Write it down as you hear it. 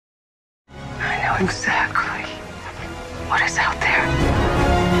know exactly what is out there.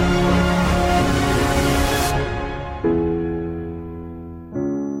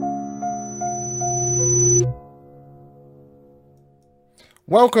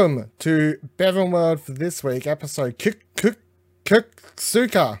 Welcome to BevanWorld for this week, episode Kiksuya.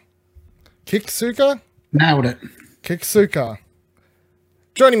 Kiksuya? Nailed it. Kiksuya.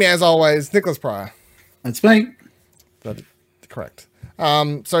 Joining me as always, Nicholas Pryor. That's me. That's correct.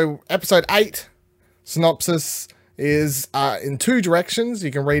 So episode 8 synopsis is in two directions.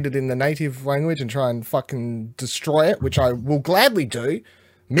 You can read it in the native language and try and fucking destroy it, which I will gladly do.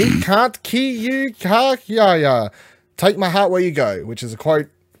 Me can't ki you ya. Take my heart where you go, which is a quote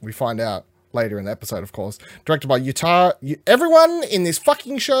we find out later in the episode, of course. Directed by Utah. Everyone in this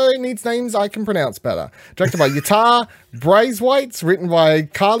fucking show needs names I can pronounce better. Directed by Utah Braithwaite, written by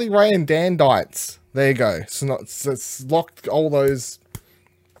Carly Ray and Dan Dietz. There you go. So it's locked all those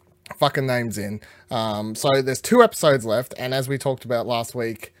fucking names in. So there's 2 episodes left, and as we talked about last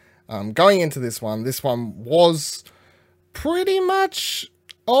week, going into this one was pretty much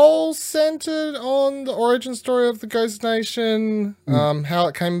all centered on the origin story of the Ghost Nation, how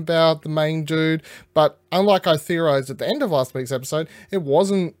it came about, the main dude. But unlike I theorized at the end of last week's episode, it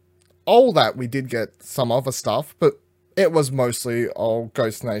wasn't all that. We did get some other stuff, but it was mostly all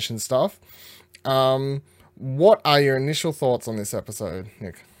Ghost Nation stuff. What are your initial thoughts on this episode,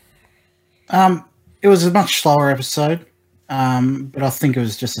 Nick? It was a much slower episode, but I think it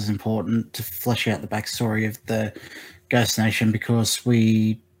was just as important to flesh out the backstory of the Ghost Nation because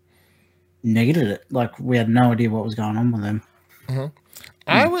we needed it. Like, we had no idea what was going on with them.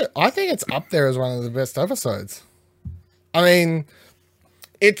 Mm-hmm. I think it's up there as one of the best episodes. I mean,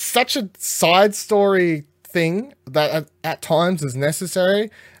 it's such a side story thing that at times is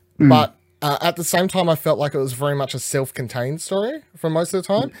necessary, but at the same time, I felt like it was very much a self-contained story for most of the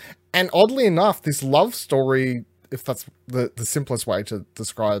time. And oddly enough, this love story, if that's the simplest way to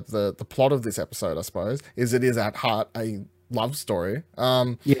describe the plot of this episode, I suppose, is it is at heart a love story.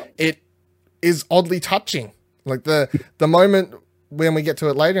 It is oddly touching. Like the moment when we get to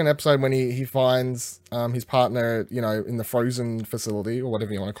it later in the episode, when he finds his partner, you know, in the frozen facility or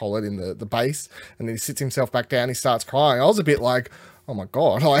whatever you want to call it, in the base, and then he sits hhimself back down, he starts crying. I was a bit like, oh my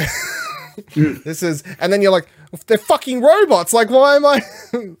God, like this is, and then you're like, they're fucking robots. Like, why am I,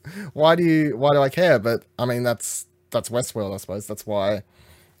 why do I care? But I mean, that's Westworld, I suppose. That's why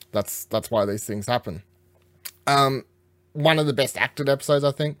these things happen. One of the best acted episodes,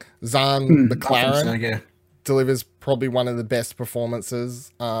 I think. Zahn McLaren delivers probably one of the best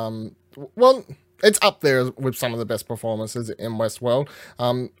performances. Well, it's up there with some of the best performances in Westworld.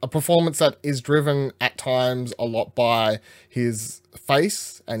 A performance that is driven at times a lot by his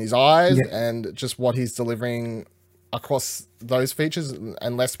face and his eyes and just what he's delivering across those features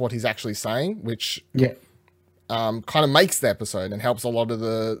and less what he's actually saying, which kind of makes the episode and helps a lot of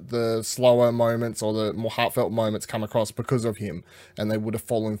the slower moments or the more heartfelt moments come across because of him, and they would have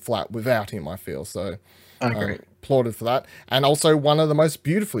fallen flat without him, I feel. So applauded for that. And also one of the most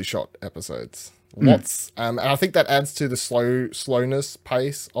beautifully shot episodes. Lots, and I think that adds to the slowness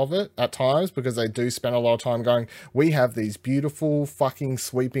pace of it at times, because they do spend a lot of time going, we have these beautiful fucking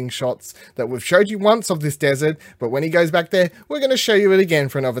sweeping shots that we've showed you once of this desert, but when he goes back there, we're going to show you it again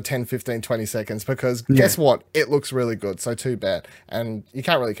for another 10, 15, 20 seconds, because guess what? It looks really good, so too bad. And you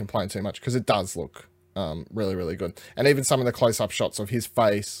can't really complain too much, because it does look really, really good. And even some of the close-up shots of his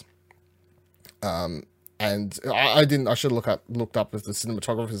face, and I should have looked up if the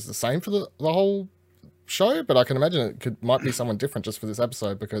cinematographer is the same for the whole show, but I can imagine it might be someone different just for this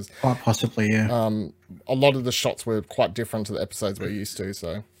episode, because quite possibly, a lot of the shots were quite different to the episodes we're used to.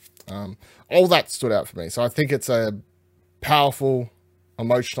 So all that stood out for me. So I think it's a powerful,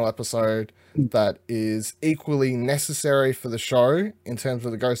 emotional episode that is equally necessary for the show in terms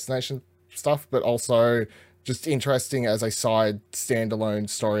of the Ghost Nation stuff, but also just interesting as a side standalone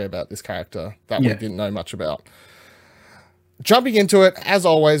story about this character that we didn't know much about. Jumping into it, as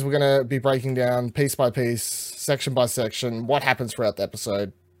always, we're going to be breaking down piece by piece, section by section, what happens throughout the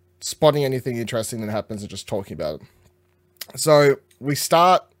episode, spotting anything interesting that happens and just talking about it. So we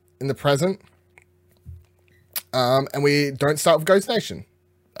start in the present, and we don't start with Ghost Nation,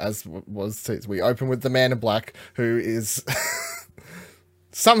 as was teased. We open with the man in black, who is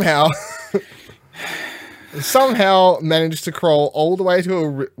somehow managed to crawl all the way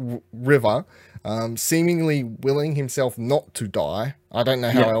to a river, seemingly willing himself not to die. I don't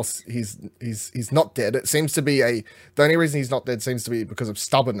know how else he's not dead. It seems to be the only reason he's not dead seems to be because of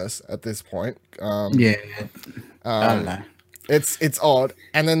stubbornness at this point. I don't know. It's odd.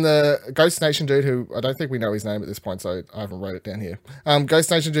 And then the Ghost Nation dude, who I don't think we know his name at this point, so I haven't wrote it down here. Ghost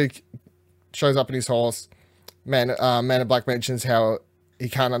Nation dude shows up in his horse. Man in Black mentions how he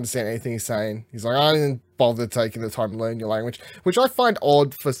can't understand anything he's saying. He's like, I didn't bother taking the time to learn your language, which I find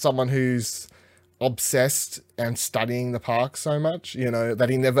odd for someone who's obsessed and studying the park so much, you know, that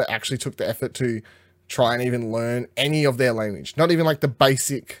he never actually took the effort to try and even learn any of their language. Not even like the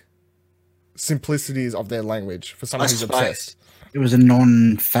basic simplicities of their language for someone who's obsessed. It was a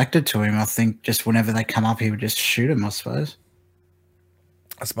non-factor to him. I think just whenever they come up, he would just shoot him, I suppose.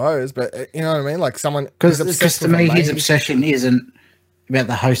 But you know what I mean? Like someone... Because to me, his obsession isn't about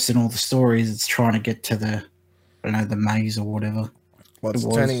the hosts and all the stories. It's trying to get to the, I don't know, the maze or whatever. Well, it's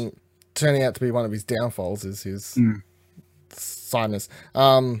turning out to be one of his downfalls is his sinus.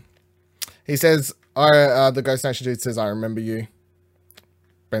 He says, the Ghost Nation dude says, I remember you.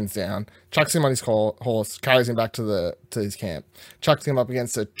 Bends down, chucks him on his horse, carries him back to his camp, chucks him up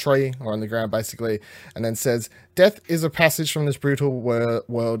against a tree or on the ground basically, and then says, death is a passage from this brutal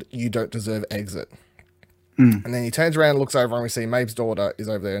world, you don't deserve exit. And then he turns around and looks over and we see Maeve's daughter is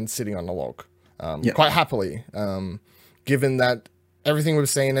over there and sitting on the log, quite happily, given that everything we've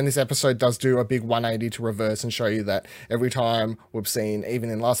seen, and this episode does do a big 180 to reverse and show you that every time we've seen, even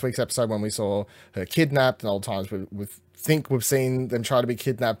in last week's episode when we saw her kidnapped and all times we've seen them try to be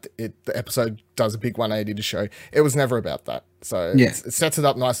kidnapped, the episode does a big 180 to show it was never about that. So it sets it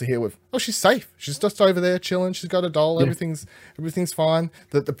up nicely here with, oh, she's safe. She's just over there chilling. She's got a doll. Yeah. Everything's fine.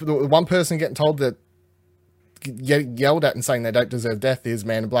 The one person getting told that, yelled at and saying they don't deserve death is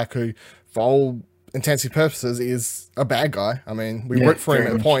Man in Black, who, for all intents and purposes, is a bad guy. I mean, we root for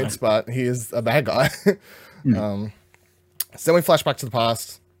him at points, but he is a bad guy. So then we flash back to the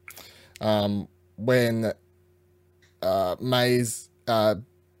past, when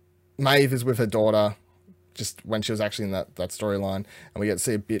Maeve is with her daughter, just when she was actually in that storyline, and we get to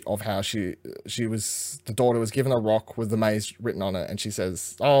see a bit of how the daughter was given a rock with the maze written on it, and she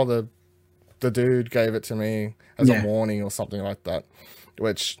says, oh, the dude gave it to me as a warning or something like that,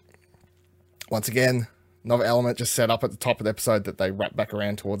 which, once again, another element just set up at the top of the episode that they wrap back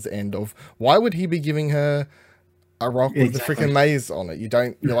around towards the end of, why would he be giving her a rock with the freaking maze on it?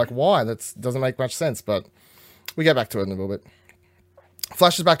 You're like, why? That doesn't make much sense, but we get back to it in a little bit.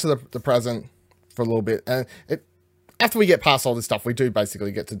 Flashes back to the present for a little bit, and after we get past all this stuff, we do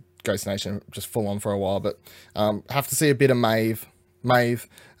basically get to Ghost Nation just full on for a while, but have to see a bit of Maeve,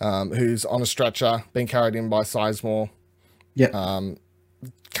 who's on a stretcher, being carried in by Sizemore.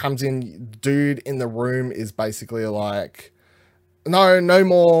 Comes in, dude in the room is basically like, no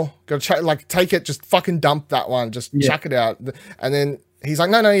more, gotta take it, just fucking dump that one, just chuck it out. And then he's like,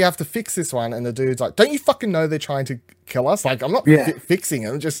 no, you have to fix this one. And the dude's like, don't you fucking know they're trying to kill us? Like, I'm not fixing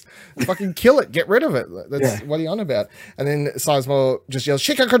it, just fucking kill it, get rid of it. That's what are you on about? And then Sizemore just yells,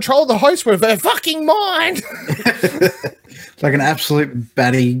 she can control the host with their fucking mind. Like an absolute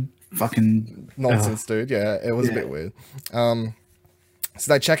batty fucking nonsense, dude. Yeah, it was a bit weird.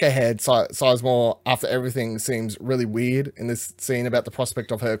 So they check ahead. Sizemore, after everything seems really weird in this scene about the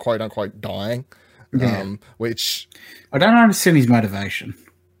prospect of her quote unquote dying, which I don't understand his motivation.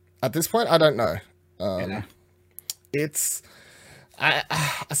 At this point, I don't know. It's, I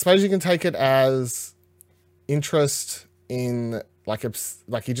suppose you can take it as interest in like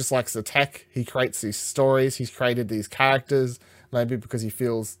he just likes the tech. He creates these stories. He's created these characters, maybe because he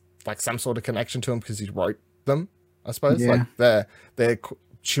feels like some sort of connection to them because he wrote them. I suppose like they're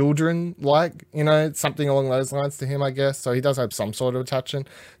children, like, you know, something along those lines to him, I guess. So he does have some sort of attachment,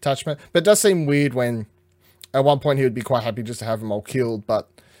 but it does seem weird when at one point he would be quite happy just to have them all killed. But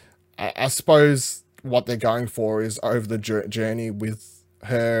I suppose what they're going for is over the journey with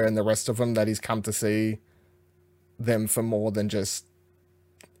her and the rest of them that he's come to see them for more than just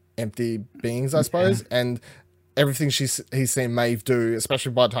empty beings, I suppose. And everything he's seen Maeve do,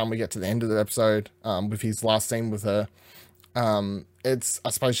 especially by the time we get to the end of the episode, with his last scene with her, it's, I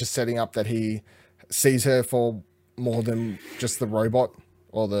suppose, just setting up that he sees her for more than just the robot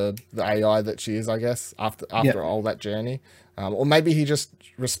or the AI that she is, I guess, after all that journey. Or maybe he just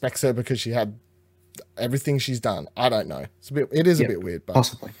respects her because she had everything she's done. I don't know. It is a bit weird, but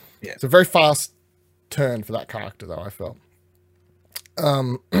possibly. Yeah. It's a very fast turn for that character, though, I felt.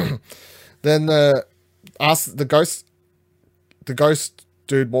 Then the ghost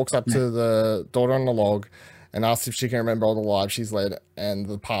dude walks up to the daughter on the log and asks if she can remember all the lives she's led and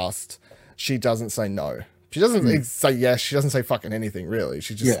the past. She doesn't say no. She doesn't say yes. She doesn't say fucking anything, really.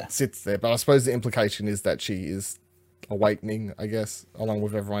 She just sits there. But I suppose the implication is that she is awakening, I guess, along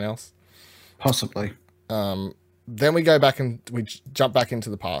with everyone else. Possibly. Then we go back and we jump back into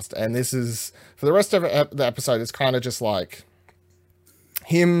the past. And this is, for the rest of the episode, it's kind of just like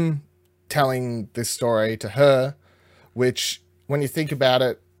him telling this story to her, which, when you think about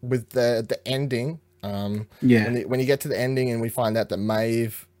it, with the ending. Yeah. When you get to the ending and we find out that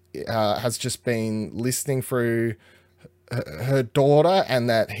Maeve has just been listening through her daughter and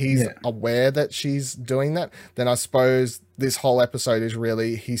that he's aware that she's doing that, then I suppose this whole episode is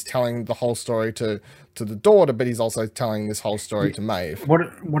really he's telling the whole story to the daughter, but he's also telling this whole story to Maeve.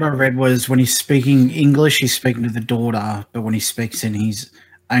 What I read was when he's speaking English, he's speaking to the daughter, but when he speaks in his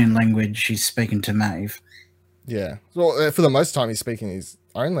own language, he's speaking to Maeve. Yeah. Well, for the most time, he's speaking his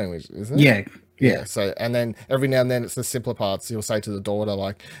own language, isn't it? Yeah. So, and then every now and then it's the simpler parts. He'll say to the daughter,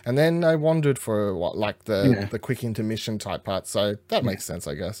 like, and then I wandered for the quick intermission type part. So that makes sense,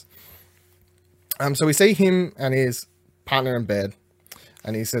 I guess. So we see him and his partner in bed,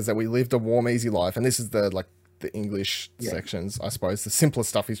 and he says that we lived a warm, easy life. And this is the English sections, I suppose, the simpler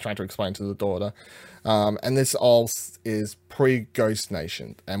stuff he's trying to explain to the daughter. And this all is pre-Ghost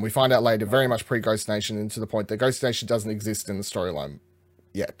Nation. And we find out later, very much pre-Ghost Nation, and to the point that Ghost Nation doesn't exist in the storyline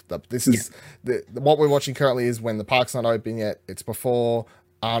yet. This is what we're watching currently is when the park's not open yet. It's before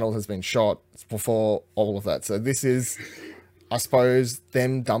Arnold has been shot. It's before all of that. So this is, I suppose,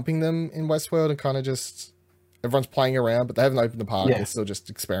 them dumping them in Westworld and kind of just everyone's playing around, but they haven't opened the park. They're still just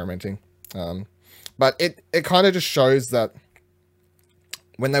experimenting. But it kind of just shows that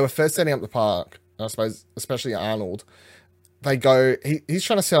when they were first setting up the park, I suppose, especially Arnold, they go, he's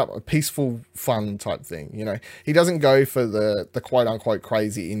trying to set up a peaceful, fun type thing. You know, he doesn't go for the quote unquote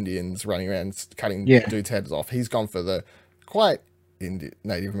crazy Indians running around cutting dudes' heads off. He's gone for the quiet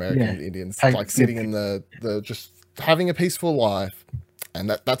Native American Indians, like sitting in the just having a peaceful life. And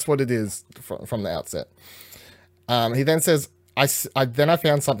that's what it is from the outset. He then says, I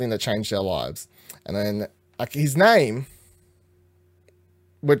found something that changed their lives. And then his name,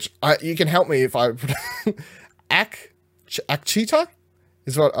 which you can help me if I Akcheta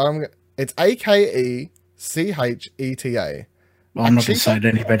is what it's Akecheta. Well, I'm not going to say it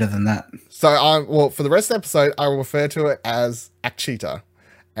any better than that. So for the rest of the episode, I will refer to it as Akcheta.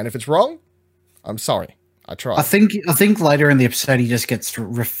 And if it's wrong, I'm sorry. I tried. I think later in the episode he just gets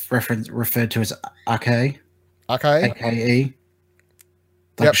referred to as Ake. AKE.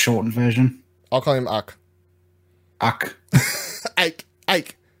 Like a shortened version. I'll call him Ak. Ake.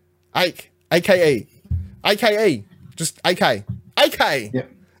 AKE. AKE. Just AK. AK.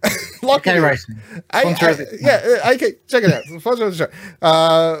 Yep. Lock AK Racing. AK. Check it out. Sponsor of the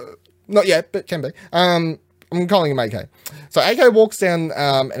show. Not yet, but can be. I'm calling him AK. So AK walks down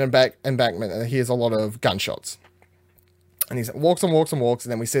an embankment and hears a lot of gunshots. And he walks and walks and walks,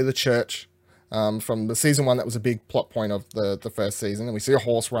 and then we see the church from the season 1. That was a big plot point of the first season. And we see a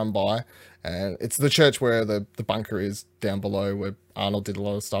horse run by, and it's the church where the bunker is down below, where Arnold did a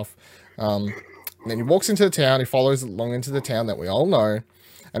lot of stuff. And then he walks into the town. He follows along into the town that we all know.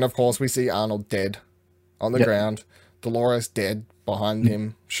 And of course, we see Arnold dead on the ground. Dolores dead behind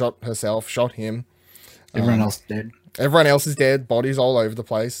him. Shot herself, shot him. Everyone else dead. Everyone else is dead. Bodies all over the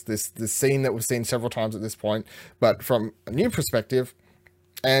place. This scene that we've seen several times at this point, but from a new perspective.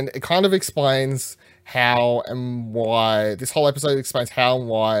 And it kind of explains how and why, this whole episode explains how and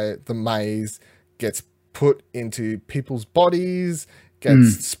why the maze gets put into people's bodies,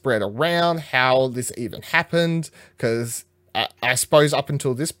 gets spread around, how this even happened. Because I suppose up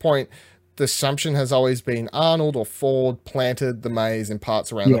until this point, the assumption has always been Arnold or Ford planted the maze in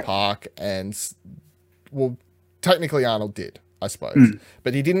parts around the park. And, well, technically Arnold did, I suppose.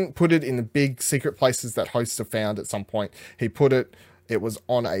 But he didn't put it in the big secret places that hosts have found at some point. He put it, it was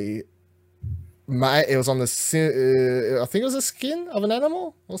on the, I think it was a skin of an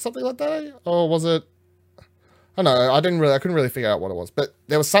animal or something like that. Or was it, I don't know, I couldn't really figure out what it was. But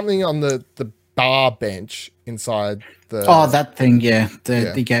there was something on the bar bench inside the... Oh, that thing,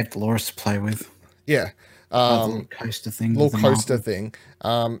 he gave Dolores to play with. Yeah. The little coaster thing.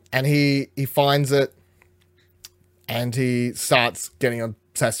 And he finds it and he starts getting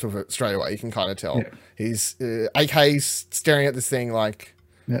obsessed with it straight away. You can kind of tell. He's AK's staring at this thing like,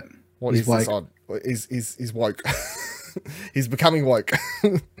 what is this odd? He's woke. He's becoming woke.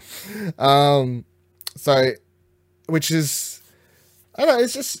 So, which is, I don't know,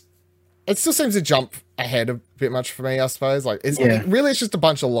 it's just, it still seems to jump ahead a bit much for me, I suppose. Like, it's just a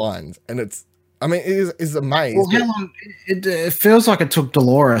bunch of lines, and it's, I mean, it is a maze. Well, how long? It feels like it took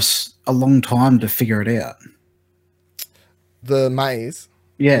Dolores a long time to figure it out. The maze.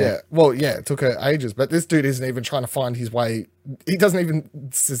 Yeah. Well, yeah, it took her ages, but this dude isn't even trying to find his way. He doesn't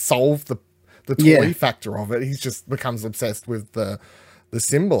even solve the toy factor of it. He just becomes obsessed with the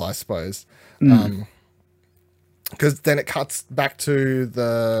symbol, I suppose. Because then it cuts back to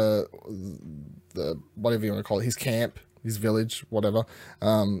the whatever you want to call it, his camp, his village, whatever.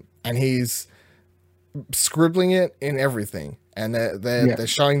 And he's scribbling it in everything, and they're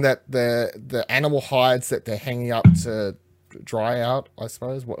showing that the animal hides that they're hanging up to dry out, I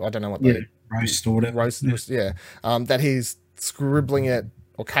suppose. I don't know what they roast or whatever. That he's scribbling it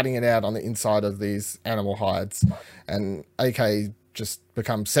or cutting it out on the inside of these animal hides, and AK just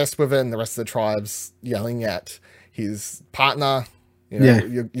become obsessed with it, and the rest of the tribe's yelling at his partner.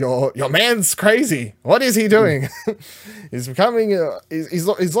 Your man's crazy. What is he doing? He's becoming he's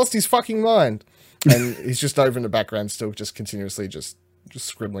lost his fucking mind, and he's just over in the background still, just continuously just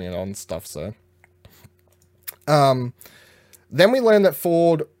scribbling it on stuff. So, then we learned that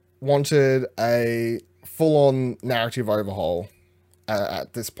Ford wanted a full-on narrative overhaul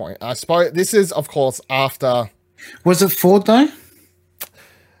at this point. I suppose this is, of course, after. Was it Ford though?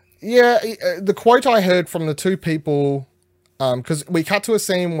 Yeah, the quote I heard from the two people. Because we cut to a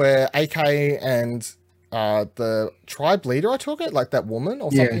scene where AK and the tribe leader, I took it, like that woman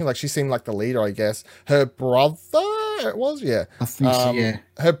or something, like she seemed like the leader, I guess. Her brother, it was, I think so, yeah.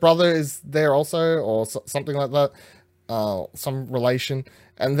 Her brother is there also, or something like that, some relation.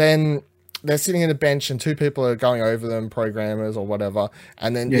 And then they're sitting in a bench, and two people are going over them, programmers or whatever.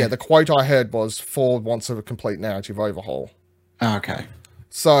 And then, the quote I heard was, Ford wants a complete narrative overhaul. Oh, okay.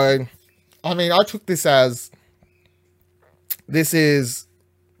 So, I mean, I took this as... This is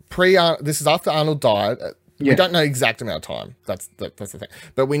after Arnold died. We don't know the exact amount of time. That's the thing.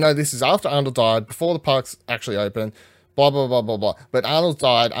 But we know this is after Arnold died, before the park's actually open, blah, blah, blah, blah, blah. But Arnold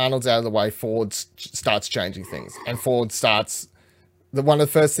died. Arnold's out of the way. Ford starts changing things. And Ford starts... one of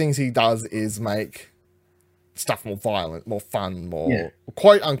the first things he does is make stuff more violent, more fun, more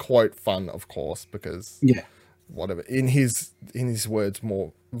quote-unquote fun, of course, because... Whatever. In his words,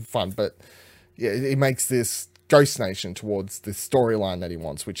 more fun. But, he makes this... Ghost Nation towards the storyline that he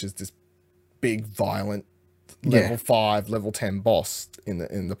wants, which is this big, violent level 5, level 10 boss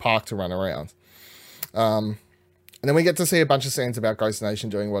in the park to run around. And then we get to see a bunch of scenes about Ghost Nation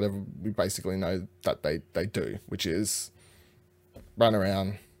doing whatever we basically know that they do, which is run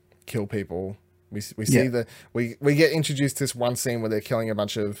around, kill people. We see we get introduced to this one scene where they're killing a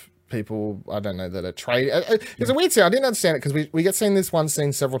bunch of people, I don't know, that are trade. It's a weird scene. I didn't understand it because we get seen this one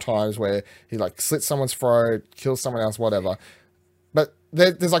scene several times where he like slits someone's throat, kills someone else, whatever. But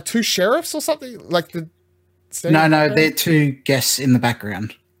there's like two sheriffs or something. Like no, they're two guests in the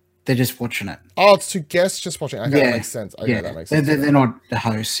background. They're just watching it. Oh, it's two guests just watching it. Okay, that makes sense. Okay, that makes sense. They're not the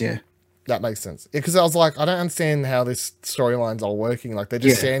hosts. Yeah. That makes sense. Because I was like, I don't understand how this storyline's all working. Like they're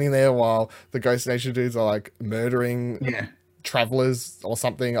just standing there while the Ghost Nation dudes are like murdering travelers or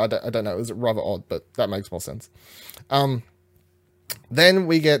something. I don't know. It was rather odd, but that makes more sense. Then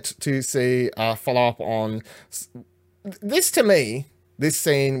we get to see follow up on this. To me, this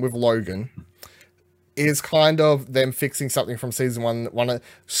scene with Logan is kind of them fixing something from season one of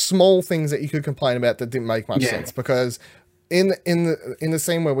small things that you could complain about that didn't make much sense, because in the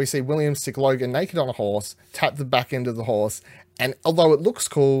scene where we see William stick Logan naked on a horse, tap the back end of the horse, and although it looks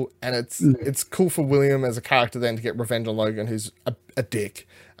cool and it's cool for William as a character then to get revenge on Logan, who's a dick,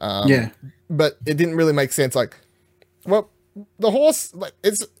 but it didn't really make sense. Like, well, the horse, like,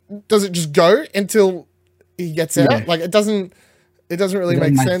 does it just go until he gets out? Like, it doesn't really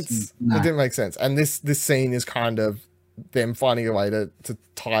make sense. No. It didn't make sense. And this scene is kind of them finding a way to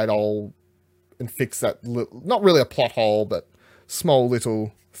tie it all and fix that not really a plot hole, but small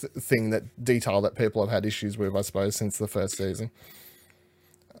little thing, that detail that people have had issues with, I suppose, since the first season.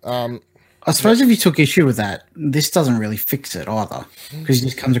 I suppose if you took issue with that, this doesn't really fix it either, because he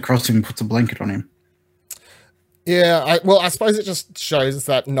just comes across him and puts a blanket on him. Yeah, I suppose it just shows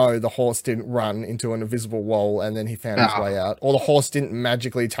that no, the horse didn't run into an invisible wall and then he found his way out, or the horse didn't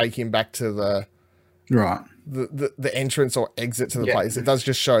magically take him back to the entrance or exit to the place. It does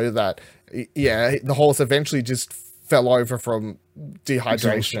just show that the horse eventually just fell over from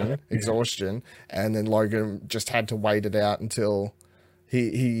dehydration, exhaustion, and then Logan just had to wait it out until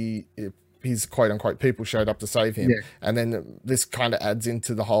his quote unquote people showed up to save him. And then this kind of adds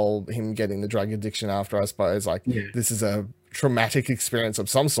into the whole him getting the drug addiction after, I suppose. Like, this is a traumatic experience of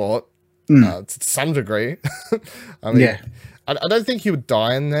some sort, to some degree. I mean, I don't think he would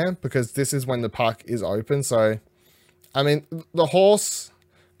die in there, because this is when the park is open. So, I mean, the horse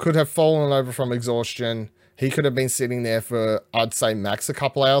could have fallen over from exhaustion. He could have been sitting there for, I'd say, max a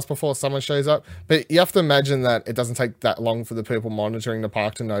couple hours before someone shows up. But you have to imagine that it doesn't take that long for the people monitoring the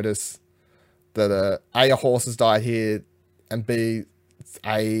park to notice that A, a horse has died here, and B,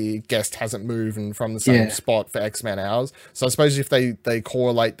 a guest hasn't moved from the same spot for X amount of hours. So I suppose if they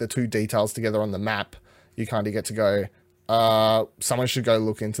correlate the two details together on the map, you kind of get to go, someone should go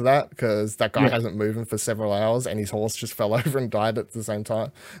look into that, because that guy hasn't moved for several hours and his horse just fell over and died at the same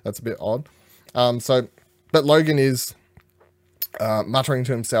time. That's a bit odd. But Logan is muttering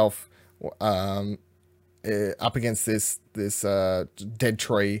to himself up against this dead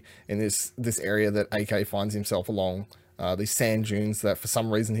tree in this area that AK finds himself along, these sand dunes that for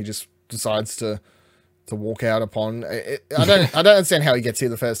some reason he just decides to walk out upon. I don't understand how he gets here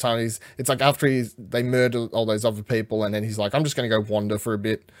the first time. It's like after they murder all those other people, and then he's like, I'm just going to go wander for a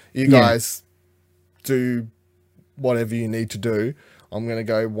bit. You guys do whatever you need to do. I'm going to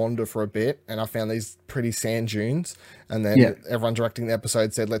go wander for a bit. And I found these pretty sand dunes. And then everyone directing the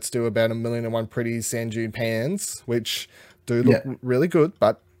episode said, let's do about 1,000,001 pretty sand dune pans, which do look really good.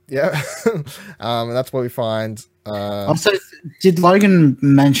 But yeah, and that's what we find. Also, did Logan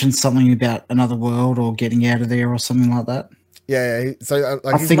mention something about another world or getting out of there or something like that? Yeah. So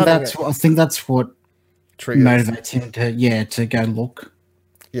I think that's what triggers. Motivates him to go look.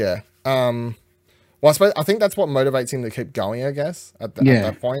 Yeah. Well, I think that's what motivates him to keep going, I guess, at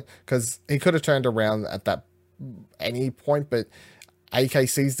that point. Because he could have turned around at that any point, but AK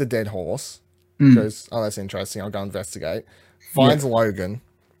sees the dead horse, goes, oh, that's interesting, I'll go investigate. Finds Logan.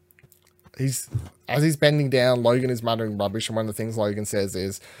 As he's bending down, Logan is muttering rubbish, and one of the things Logan says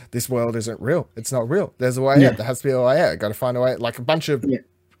is, this world isn't real. It's not real. There's a way out. There has to be a way out. Got to find a way. Like a bunch of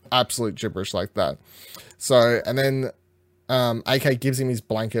absolute gibberish like that. So, and then AK gives him his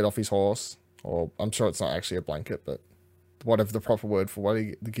blanket off his horse. Or I'm sure it's not actually a blanket, but whatever the proper word for what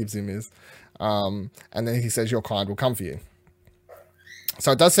he gives him is. And then he says, your kind will come for you.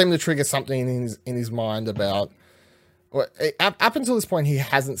 So it does seem to trigger something in his mind about... Well, up until this point, he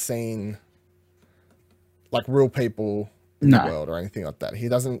hasn't seen like real people in the world or anything like that. He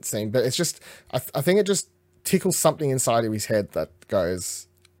doesn't seem... But it's just... I think it just tickles something inside of his head that goes,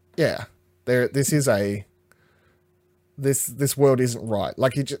 yeah, this world isn't right.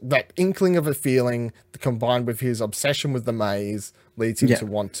 Like that inkling of a feeling combined with his obsession with the maze leads him to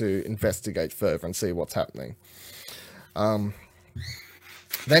want to investigate further and see what's happening. Then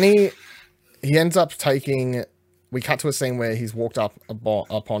he ends up taking... We cut to a scene where he's walked up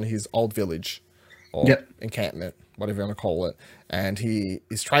upon his old village or encampment, whatever you want to call it. And he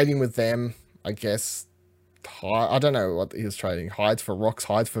is trading with them, I guess. I don't know what he was trading. Hides for rocks,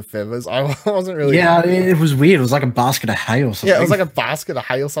 hides for feathers. I wasn't really... Yeah, it was weird. It was like a basket of hay or something. Yeah, it was like a basket of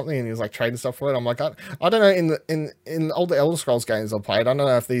hay or something, and he was like trading stuff for it. I'm like, I don't know, in all the Elder Scrolls games I've played, I don't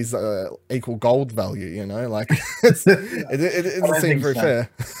know if these equal gold value, you know? Like, it doesn't seem very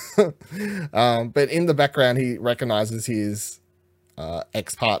fair. But in the background, he recognizes his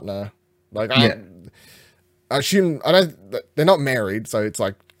ex-partner. Like, I assume... they're not married, so it's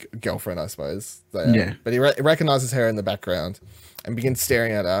like girlfriend, I suppose. But he recognizes her in the background and begins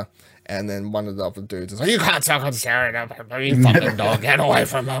staring at her. And then one of the other dudes is like, you can't stop staring at her, you fucking dog, get away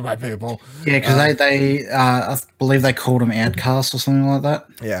from her, my people. Yeah, because they I believe they called him outcast or something like that.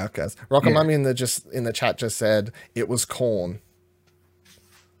 Yeah, outcast. Rockamummy in the chat just said it was corn.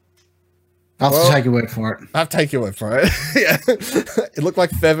 I'll have to take your word for it. I have to take your word for it. Yeah. It looked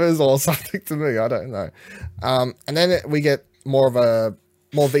like feathers or something to me. I don't know. And then we get more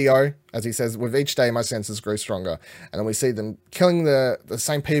VO, as he says, with each day my senses grew stronger. And then we see them killing the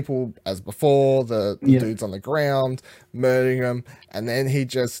same people as before, the dudes on the ground, murdering them. And then he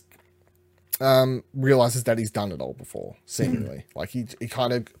just realizes that he's done it all before, seemingly. Like he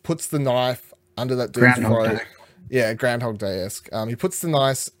kind of puts the knife under that dude's throat. Yeah, Groundhog Day-esque. He puts the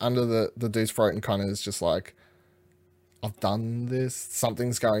knife under the dude's throat and kind of is just like, I've done this.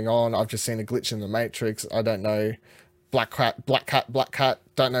 Something's going on. I've just seen a glitch in the Matrix. I don't know. Black cat,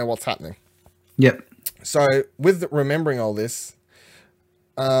 don't know what's happening. Yep. So with remembering all this,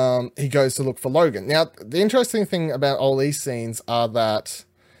 he goes to look for Logan. Now, the interesting thing about all these scenes are that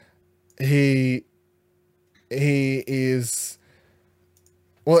he is...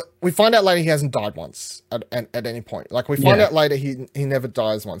 Well, we find out later he hasn't died once at any point. Like, we find out later he never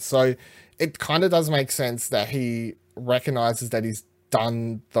dies once. So it kind of does make sense that he recognizes that he's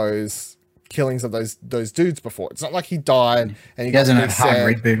done those killings of those dudes before. It's not like he died and he hasn't had a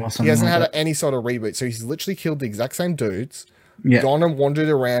hard reboot or something. He hasn't had any sort of reboot. So he's literally killed the exact same dudes, gone and wandered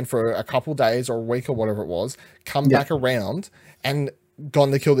around for a couple days or a week or whatever it was, come back around and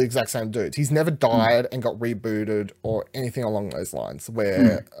gone to kill the exact same dudes. He's never died and got rebooted or anything along those lines,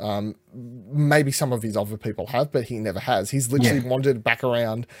 where maybe some of his other people have, but he never has. He's literally wandered back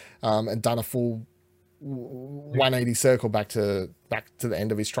around and done a full 180 circle back to the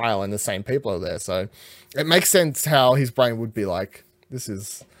end of his trail, and the same people are there. So it makes sense how his brain would be like, this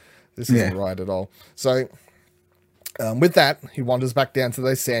isn't right at all. So with that, he wanders back down to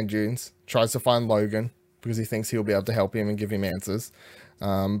those sand dunes, tries to find Logan because he thinks he'll be able to help him and give him answers.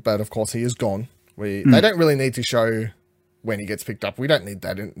 But of course he is gone. They don't really need to show when he gets picked up. We don't need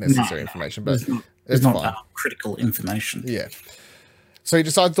that necessary information, but It's fine. not critical information. Yeah. So he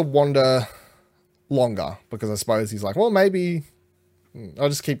decides to wander longer because I suppose he's like, well, maybe I'll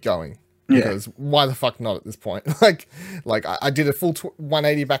just keep going. Because why the fuck not at this point? like I did a full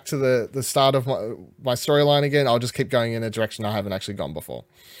 180 back to the start of my storyline again. I'll just keep going in a direction I haven't actually gone before.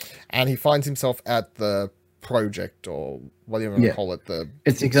 And he finds himself at the project, or whatever you want to call it.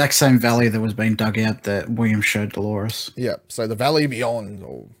 It's the exact same valley that was being dug out that William showed Dolores. Yeah. So the valley beyond,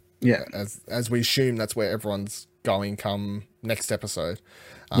 or yeah, as we assume that's where everyone's going come next episode.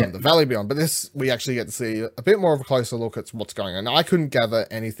 The valley beyond. But this, we actually get to see a bit more of a closer look at what's going on. I couldn't gather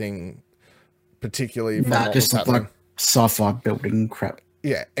anything particularly from what just was happening. like sci-fi building crap.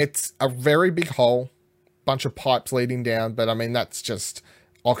 Yeah, it's a very big hole, bunch of pipes leading down, but I mean that's just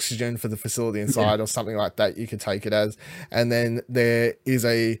oxygen for the facility inside or something like that, you could take it as. And then there is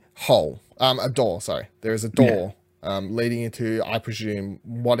a door, sorry. There is a door leading into, I presume,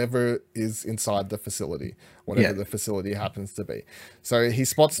 whatever is inside the facility, whatever the facility happens to be. So he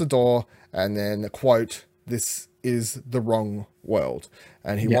spots the door and then, quote, "This is the wrong world."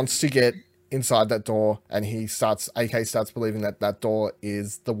 And he wants to get inside that door, and AK starts believing that door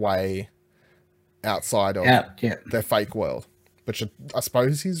is the way outside of their fake world. But I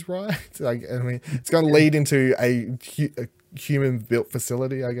suppose he's right. I mean, it's going to lead into a human-built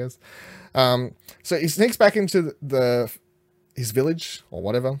facility, I guess. So he sneaks back into his village or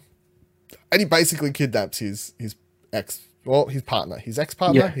whatever, and he basically kidnaps his partner, his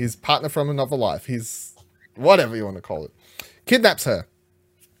ex-partner, his partner from another life, his whatever you want to call it. Kidnaps her.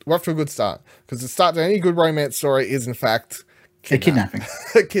 We're off to a good start, because the start to any good romance story is, in fact, kidnapping.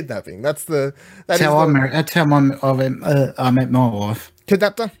 Kidnapping. That's how I met my wife.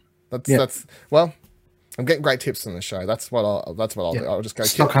 Kidnapped her. That's well. I'm getting great tips on the show. That's what I'll do. I'll just go.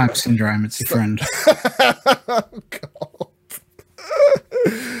 Stockholm syndrome. It's your friend.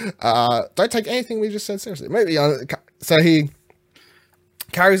 God. Don't take anything we just said seriously. Maybe so he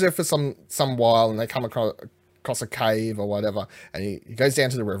carries her for some while, and they come across a cave or whatever, and he goes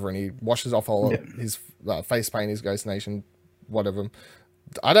down to the river and he washes off all his face paint, his Ghost Nation, whatever.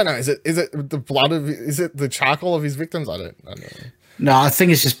 I don't know. Is it the blood of? Is it the charcoal of his victims? I don't know. No, I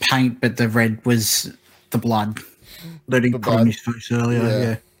think it's just paint, but the red was the blood that he put on his face earlier.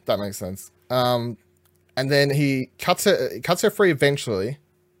 Yeah, that makes sense. And then he cuts her free eventually,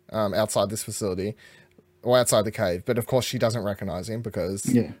 outside this facility or outside the cave. But of course, she doesn't recognize him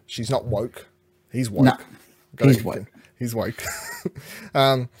because she's not woke. He's woke. No, he's woke. He's woke.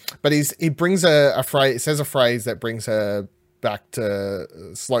 But he brings a phrase. Says a phrase that brings her back to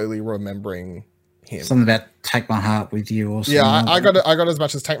slowly remembering him. Something about "take my heart with you" or something. Yeah, I got as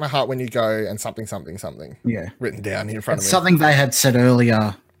much as "take my heart when you go" and something. Yeah, written down here in front of me. Something they had said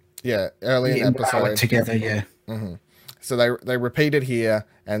earlier. Yeah, early in episode together. Yeah. Mm-hmm. So they repeat it here,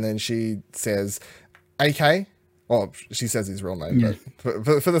 and then she says, "AK." Well, she says his real name,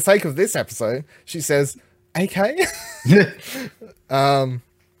 but for the sake of this episode, she says, "AK."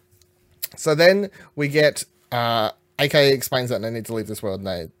 So then we get AK explains that they need to leave this world,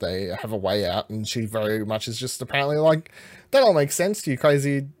 and they have a way out, and she very much is just apparently like, that all makes sense to you,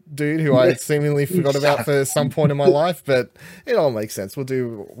 crazy dude who I seemingly forgot about for some point in my life, but it all makes sense. We'll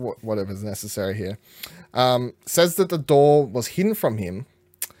do whatever's necessary here. Says that the door was hidden from him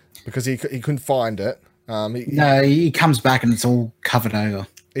because he couldn't find it. He comes back and it's all covered over.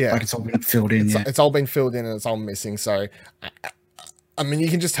 Yeah, like it's all been filled in. It's all been filled in and it's all missing. So, I mean, you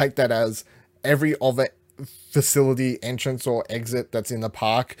can just take that as every other facility entrance or exit that's in the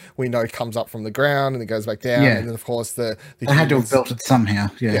park we know comes up from the ground and it goes back down, and then of course they had to have built it somehow.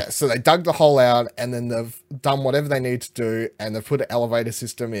 So they dug the hole out and then they've done whatever they need to do and they've put an elevator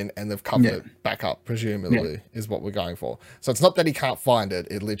system in and they've covered it back up, presumably is what we're going for. So it's not that he can't find it,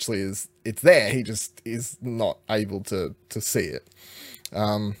 it literally is, it's there, he just is not able to see it.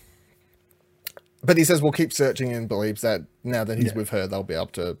 But he says we'll keep searching and believes that now that he's with her, they'll be able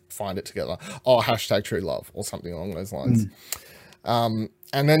to find it together. # true love or something along those lines. And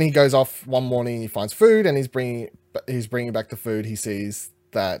then he goes off one morning, he finds food and he's bringing back the food. He sees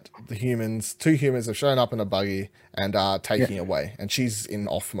that two humans have shown up in a buggy and are taking away. And she's in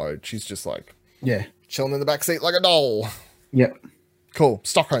off mode. She's just like chilling in the back seat like a doll. Yep. Cool.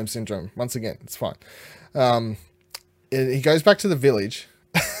 Stockholm syndrome. Once again, it's fine. He goes back to the village.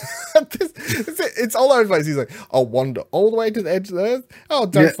 It's all over the place. He's like, I'll wander all the way to the edge of the earth. Oh,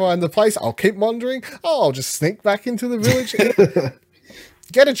 don't find the place. I'll keep wandering. Oh, I'll just sneak back into the village.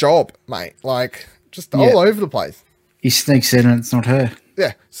 Get a job, mate. Like, just all over the place. He sneaks in and it's not her.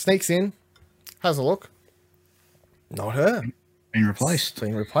 Yeah, sneaks in, has a look. Not her. Been replaced.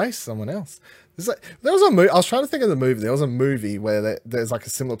 Someone else. There was a movie. I was trying to think of the movie. There was a movie where there's like a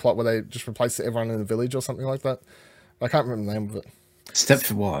similar plot where they just replace everyone in the village or something like that. I can't remember the name of it.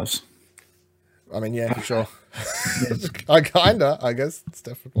 Stepford Wives. I mean, yeah, sure. I guess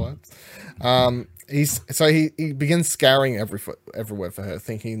Stepford Wives. He begins scouring everywhere for her,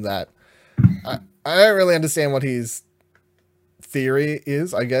 thinking that I don't really understand what his theory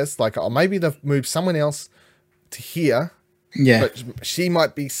is. I guess like maybe they've moved someone else to here. Yeah, but she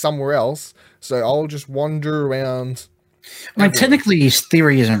might be somewhere else, so I'll just wander around. I mean, technically his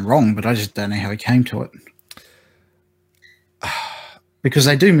theory isn't wrong, but I just don't know how he came to it. Because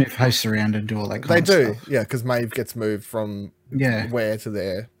they do move hosts around and do all that kind of stuff. They do, yeah, because Maeve gets moved from where to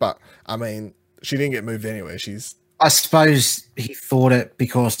there. But, I mean, she didn't get moved anywhere. I suppose he thought it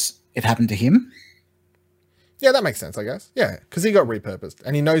because it happened to him. Yeah, that makes sense, I guess. Yeah, because he got repurposed.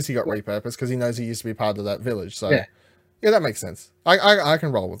 And he knows he got repurposed because he knows he used to be part of that village. So, yeah, that makes sense. I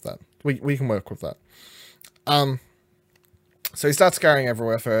can roll with that. We can work with that. So he starts scouring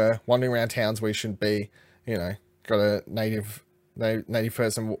everywhere for her, wandering around towns where he shouldn't be. You know, got a native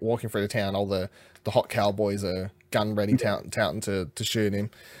person walking through the town. All the hot cowboys are gun ready, touting to shoot him.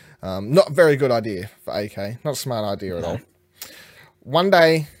 Not a very good idea for AK. Not a smart idea at all. One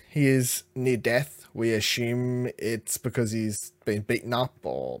day he is near death. We assume it's because he's been beaten up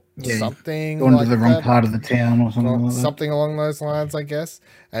or something. Gone to the wrong part of the town or something like that. Something along those lines, I guess.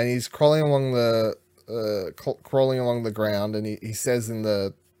 And he's crawling along the ground, and he says in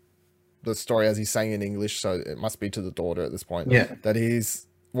the story, as he's saying in English, so it must be to the daughter at this point, that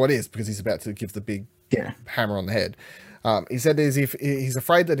because he's about to give the big hammer on the head. He said he's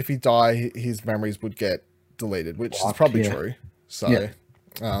afraid that if he die, his memories would get deleted, which is probably true. So,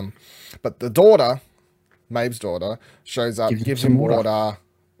 but the daughter, Maeve's daughter, shows up, gives him water,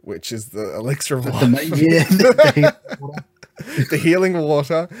 which is the elixir of life. The healing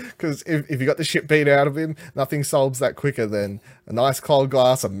water, because if you got the shit beat out of him, nothing solves that quicker than a nice cold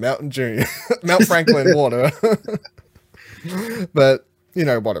glass of Mount Franklin water. But you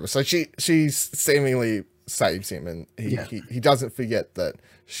know, whatever. So she seemingly saves him, and he doesn't forget that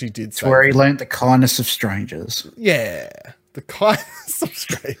she did. It's where he learned the kindness of strangers. Yeah, the kindness of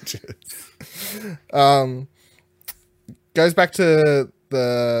strangers. Goes back to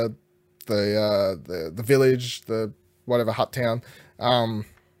the village, the whatever hut town.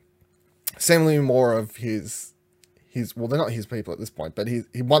 Seemingly more of his well, they're not his people at this point, but he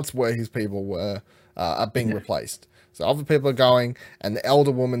once were his people were are being replaced. So other people are going, and the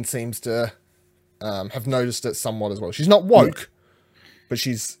elder woman seems to have noticed it somewhat as well. She's not woke, but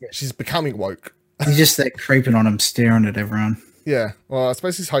she's becoming woke. He's just there creeping on him, staring at everyone. Yeah, well, I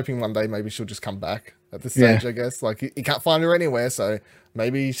suppose he's hoping one day maybe she'll just come back at this stage, I guess. Like, he can't find her anywhere, so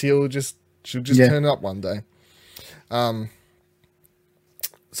maybe she'll just turn up one day. So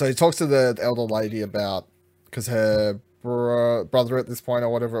he talks to the elder lady about, because her brother at this point, or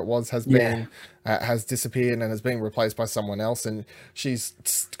whatever it was, has been has disappeared and has been replaced by someone else, and she's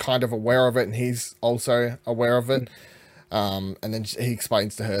kind of aware of it, and he's also aware of it. And then he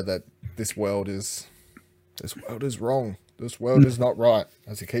explains to her that this world is wrong. This world is not right,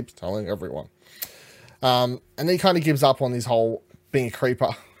 as he keeps telling everyone. And then he kind of gives up on this whole being a creeper,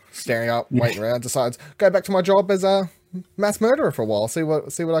 staring up, waiting around, decides, go back to my job as a mass murderer for a while, see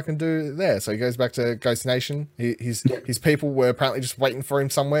what I can do there. So he goes back to Ghost Nation. His people were apparently just waiting for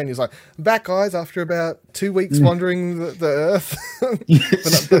him somewhere, and he's like, I'm back, guys, after about 2 weeks wandering the earth.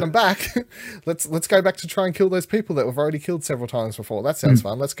 but I'm back. Let's go back to try and kill those people that we've already killed several times before. That sounds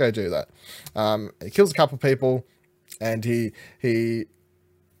fun. Let's go do that. He kills a couple of people, and he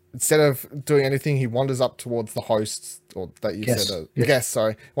instead of doing anything, he wanders up towards the hosts, or that you said, guest,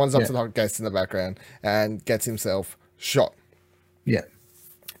 sorry. Wanders up to the guest in the background and gets himself shot. Yeah.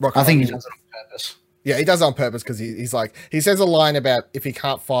 I think he does it on purpose. Yeah, he does it on purpose, because he's like, he says a line about if he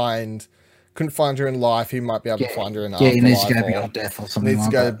couldn't find her in life, he might be able to find her in afterlife. Yeah, he needs to go beyond death or something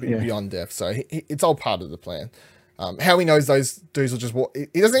like that. Needs to go beyond death. So it's all part of the plan. How he knows those dudes will just walk.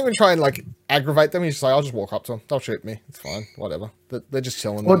 He doesn't even try and like aggravate them. He's just like, I'll just walk up to them. They'll shoot me. It's fine. Whatever. They're just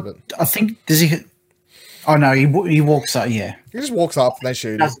chilling there. But I think, does he... Oh, no, he walks up, He just walks up and they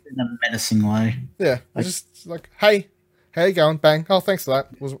shoot him. Does it in a menacing way. Yeah. Like, just like, hey, how you going? Bang. Oh, thanks for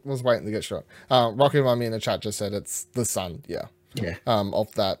that. Was waiting to get shot. Rocky Mummy in the chat just said it's the son. Yeah.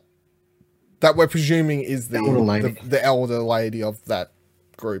 Of that we're presuming is the elder lady of that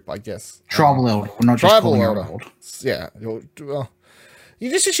group, I guess. Tribal elder. We're not just tribal elder. Yeah. You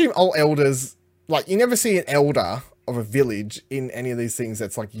just assume all elders, like, you never see an elder of a village in any of these things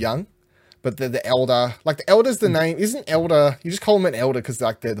that's like young. but they're the elder. Like the elder's the name. Isn't elder? You just call them an elder because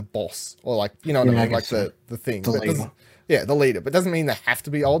like they're the boss, or like you know what I mean, like the thing. The leader. Yeah, the leader. But it doesn't mean they have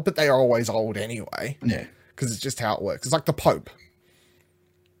to be old. But they are always old anyway. Yeah, because it's just how it works. It's like the Pope.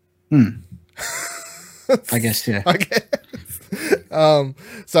 I guess, yeah. I guess.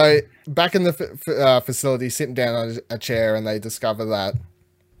 So back in the facility, sitting down on a chair, and they discover that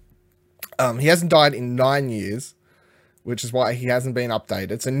he hasn't died in 9 years, which is why he hasn't been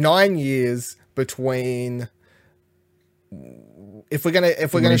updated. So 9 years between. If we're gonna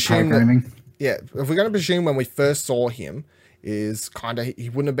assume that, yeah, if we're gonna presume when we first saw him is kind of he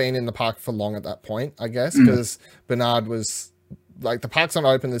wouldn't have been in the park for long at that point, I guess, because Bernard was like the park's not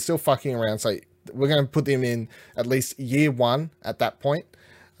open, they're still fucking around, so we're going to put them in at least year 1 at that point.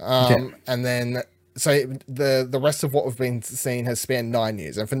 And then so the rest of what we've been seeing has spanned 9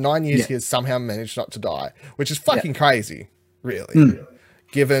 years, and for 9 years he has somehow managed not to die, which is fucking crazy, really.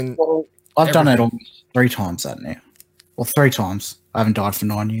 Given I've done it almost 3 times that now. Well, 3 times. I haven't died for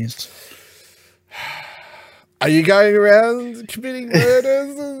 9 years. Are you going around committing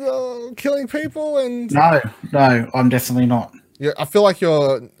murders and killing people? And No, I'm definitely not. Yeah, I feel like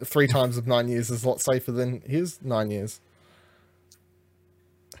your 3 times of 9 years is a lot safer than his 9 years.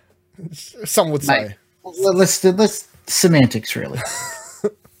 Some would say. Mate, let's semantics, really.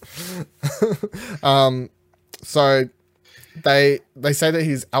 So they say that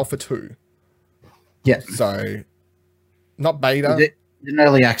he's Alpha 2. Yeah. So not beta. An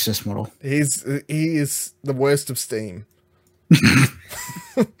early access model. He is the worst of Steam.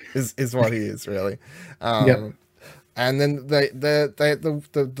 is what he is, really. And then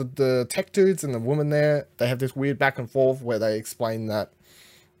the tech dudes and the woman there, they have this weird back and forth where they explain that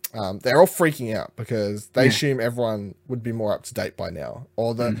they're all freaking out because they assume everyone would be more up to date by now,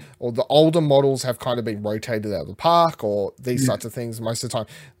 or the older models have kind of been rotated out of the park, or these sorts of things. Most of the time,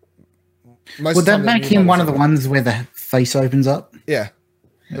 would that make him one of the ones where the face opens up? Yeah,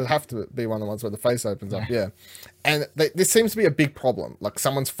 it'll have to be one of the ones where the face opens up. Yeah, and this seems to be a big problem. Like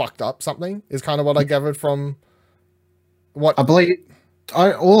someone's fucked up something is kind of what I gathered from. What I believe,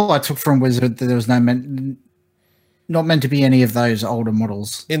 all I took from was that there was not meant to be any of those older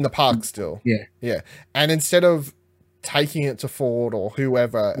models in the park still. Yeah. And instead of taking it to Ford or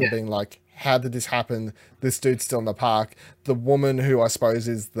whoever and being like, "How did this happen? This dude's still in the park." The woman who I suppose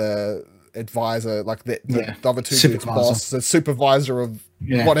is the advisor, like the other two dudes' boss, the supervisor of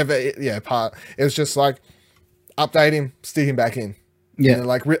whatever. Part. It was just like, update him, stick him back in. Yeah, and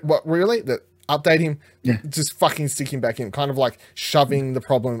like what really that. Update him, just fucking stick him back in, kind of like shoving the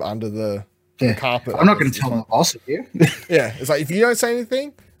problem under the carpet. I'm not going to tell my boss of you. Yeah, it's like if you don't say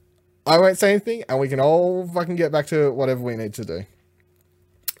anything, I won't say anything, and we can all fucking get back to whatever we need to do.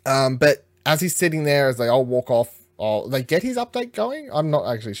 But as he's sitting there, as they all walk off, they get his update going. I'm not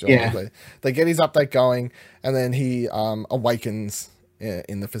actually sure. Yeah. They get his update going, and then he awakens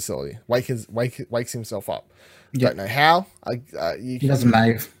in the facility. Wakes himself up. Don't know how. He doesn't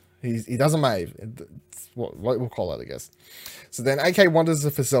move. He doesn't mave. It's what we'll call it, I guess. So then AK wanders the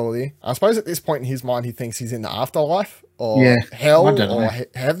facility. I suppose at this point in his mind, he thinks he's in the afterlife or hell or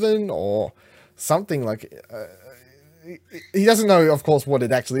heaven or something like. He doesn't know, of course, what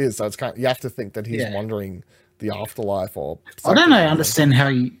it actually is. So it's you have to think that he's wandering the afterlife or. I don't know. I understand how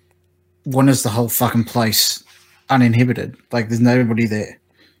he wanders the whole fucking place uninhibited. Like there's nobody there.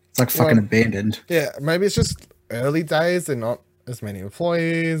 It's like fucking abandoned. Yeah, maybe it's just early days. They're not as many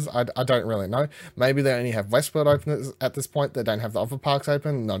employees. I don't really know. Maybe they only have Westworld open at this point. They don't have the other parks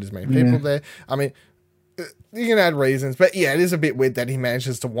open. Not as many people there. I mean, you can add reasons, but yeah, it is a bit weird that he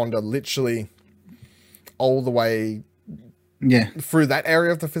manages to wander literally all the way through that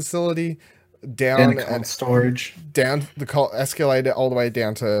area of the facility, down the cold storage, down the escalator, all the way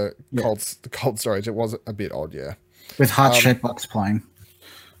down to the cold storage. It was a bit odd, with heart-shaped box playing.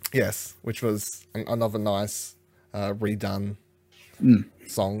 Yes, which was another nice redone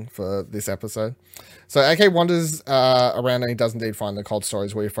song for this episode. So AK wanders around and he does indeed find the cold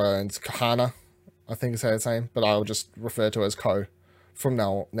storage where he finds Kahana, I think is how it's saying, but I will just refer to her as Co from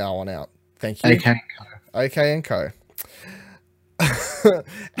now on out. Thank you. AK and Co.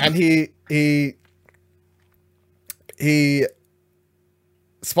 And he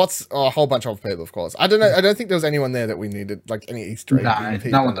spots a whole bunch of people, of course. I don't know. I don't think there was anyone there that we needed, like any Easter egg.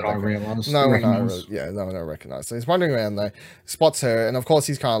 No one that I realized. No one I recognized. So he's wandering around there, spots her, and of course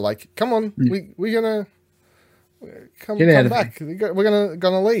he's kind of like, "Come on, we're gonna come back. We're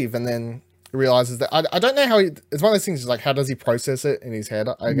gonna leave." And then he realizes that I don't know how it's one of those things. Is like, how does he process it in his head?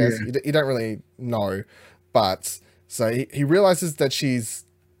 I guess you don't really know, but so he realizes that she's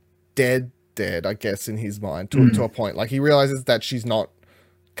dead. I guess in his mind to a point. Like he realizes that she's not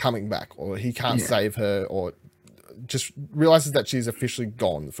coming back, or he can't save her, or just realizes that she's officially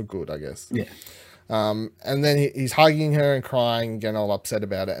gone for good, I guess. Yeah. And then he's hugging her and crying, getting all upset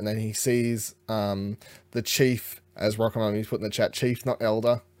about it. And then he sees the chief, as Rockamami's put in the chat, chief, not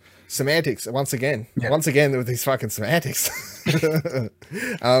elder. Semantics, once again. Yeah. Once again with these fucking semantics.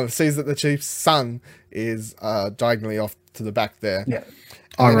 Sees that the chief's son is diagonally off to the back there. Yeah.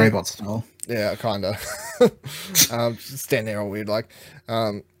 iRobot style. Yeah, kind of. Stand there all weird like.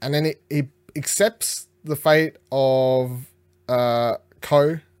 And then he accepts the fate of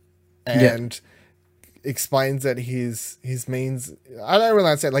Ko and explains that his means, I don't really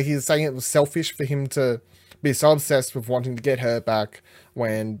understand, like he's saying it was selfish for him to be so obsessed with wanting to get her back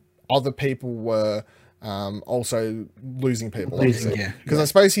when other people were also losing people. Because I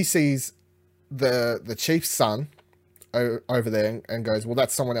suppose he sees the chief's son over there and goes, well,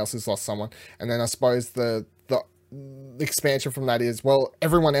 that's someone else who's lost someone. And then I suppose the expansion from that is, well,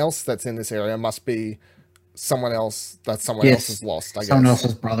 everyone else that's in this area must be someone else that someone else has lost, I guess. Someone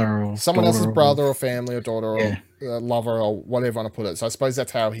else's brother or someone else's brother or family or daughter or lover or whatever you want to put it. So I suppose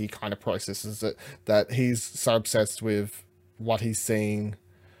that's how he kind of processes it, that he's so obsessed with what he's seeing,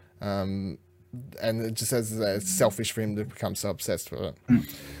 and it just says that it's selfish for him to become so obsessed with it.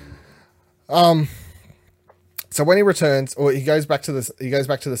 So when he returns, or he goes back to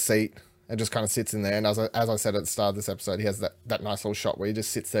the seat and just kind of sits in there. And as I said at the start of this episode, he has that nice little shot where he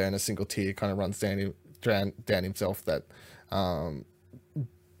just sits there and a single tear kind of runs down himself. That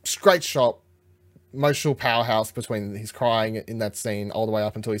great shot, emotional powerhouse between his crying in that scene all the way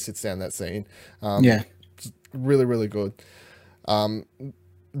up until he sits down in that scene. Really, really good.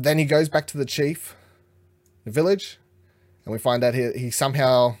 Then he goes back to the chief, the village, and we find out he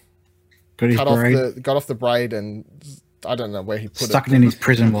somehow got off the braid, and I don't know where he put stuck it in his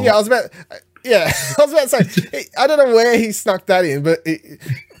prison wallet. I was about to say, I don't know where he snuck that in, but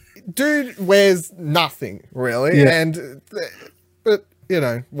dude wears nothing really, but you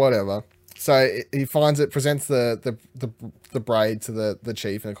know, whatever. So he finds it, presents the braid to the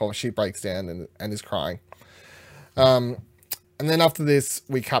chief, and of course she breaks down and is crying. And then after this,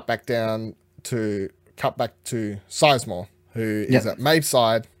 we cut back to Sizemore, who is at Maeve's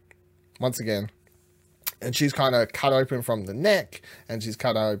side once again, and she's kind of cut open from the neck, and she's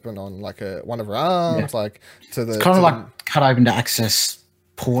cut open on like one of her arms, like to the. It's kind of like cut open to access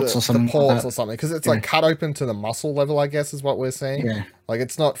ports or something. Or something, because it's like cut open to the muscle level, I guess, is what we're seeing. Yeah. Like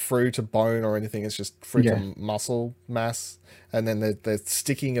it's not through to bone or anything; it's just through to muscle mass, and then they're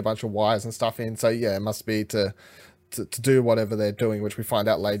sticking a bunch of wires and stuff in. So yeah, it must be to do whatever they're doing, which we find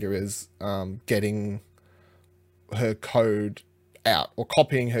out later is getting her code out, or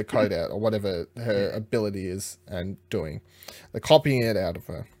copying her code out, or whatever her ability is, and doing. They're copying it out of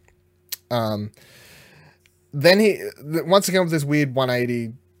her. Then he, once again with this weird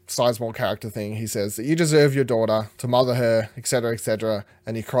 180 Sizemore character thing, he says that you deserve your daughter, to mother her, etc.,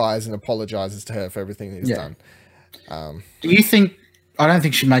 and he cries and apologizes to her for everything he's done. Do you think, I don't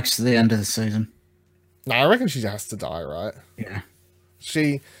think she makes it to the end of the season. No, I reckon she has to die, right? Yeah.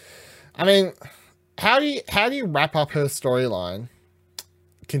 I mean, how do you wrap up her storyline,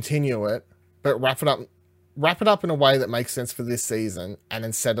 continue it, but wrap it up in a way that makes sense for this season, and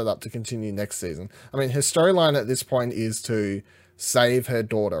then set it up to continue next season? I mean, her storyline at this point is to save her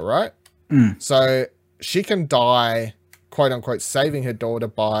daughter, right? So she can die, quote unquote, saving her daughter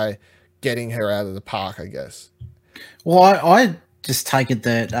by getting her out of the park, I guess. Well, I just take it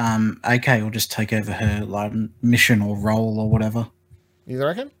that AK will just take over her like mission or role or whatever. You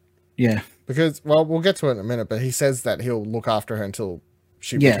reckon? Yeah. Because, well, we'll get to it in a minute, but he says that he'll look after her until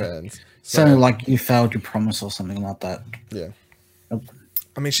she returns. So like you failed your promise or something like that. Yeah.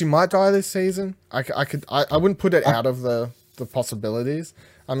 I mean, she might die this season. I wouldn't put it out of the possibilities.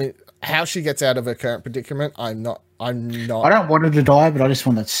 I mean, how she gets out of her current predicament, I'm not. I don't want her to die, but I just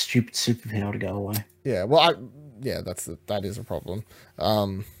want that stupid superpower to go away. Yeah. Well, that is a problem.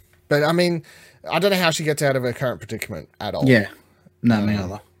 But I mean, I don't know how she gets out of her current predicament at all. Yeah. No, me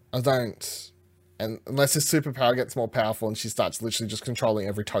either. I don't. And unless his superpower gets more powerful and she starts literally just controlling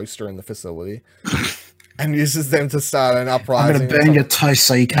every toaster in the facility and uses them to start an uprising. I'm going to burn your toast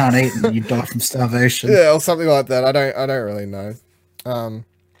so you can't eat and you die from starvation. Yeah, or something like that. I don't really know.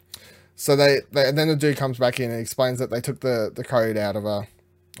 So then the dude comes back in and explains that they took the code out of her.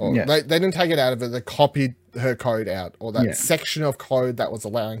 Or they didn't take it out of her, they copied her code out, or that section of code that was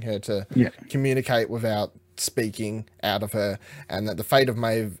allowing her to communicate without speaking out of her, and that the fate of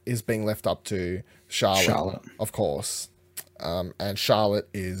Maeve is being left up to Charlotte. Of course. And Charlotte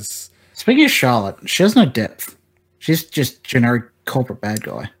is... Speaking of Charlotte, she has no depth. She's just generic corporate bad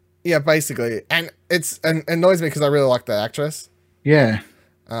guy. Yeah, basically. And it annoys me because I really like the actress. Yeah.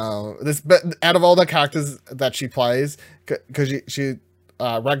 But out of all the characters that she plays, because she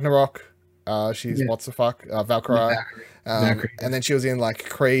Ragnarok, she's what's the fuck, Valkyrie, Valkyrie. and then she was in like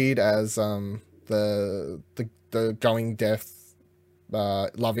Creed as the going deaf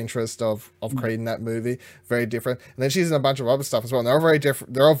love interest of Creed in that movie. Very different. And then she's in a bunch of other stuff as well. And they're all very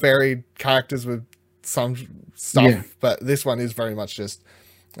different. They're all varied characters with some stuff, but this one is very much just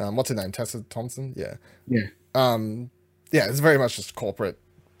what's her name, Tessa Thompson. Yeah, it's very much just corporate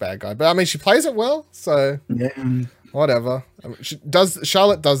bad guy, but I mean she plays it well, so whatever. I mean,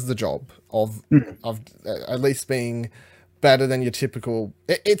 Charlotte does the job of at least being better than your typical.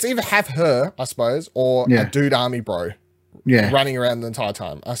 It's either have her, I suppose, or a dude army bro running around the entire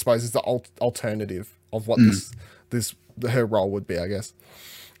time, I suppose, is the alternative of what her role would be, I guess.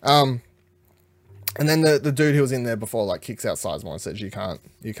 And then the dude who was in there before like kicks out Sizemore and says you can't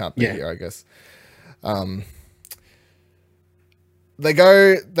be here, I guess. They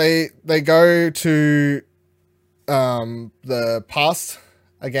go to the past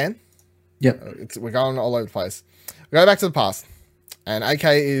again. Yep. We're going all over the place. We go back to the past, and AK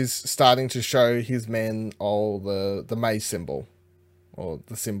is starting to show his men all the maze symbol, or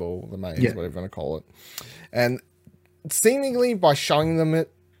the symbol, the maze, whatever you want to call it. And seemingly by showing them it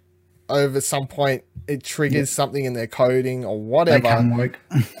over some point, it triggers something in their coding or whatever. They become woke.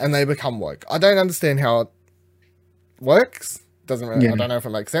 And they become woke. I don't understand how it works. Doesn't really, I don't know if it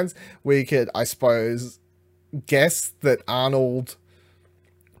makes sense. We could, I suppose, guess that Arnold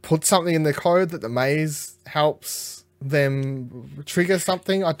put something in the code that the maze helps them trigger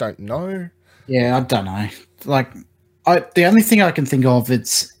something. I don't know. Yeah, I don't know. Like, the only thing I can think of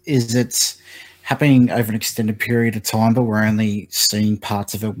is it's happening over an extended period of time, but we're only seeing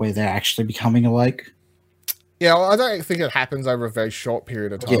parts of it where they're actually becoming awake. Yeah, well, I don't think it happens over a very short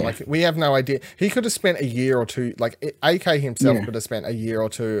period of time. Yeah. Like, we have no idea. He could have spent a year or two, like, AK himself could have spent a year or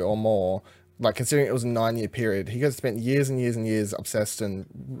two or more, like, considering it was a 9-year period. He could have spent years and years and years obsessed and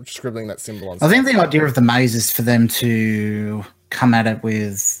scribbling that symbol on I think the idea of the maze is for them to come at it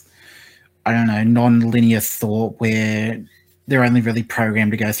with, I don't know, non-linear thought where they're only really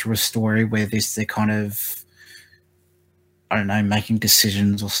programmed to go through a story where they're kind of, I don't know, making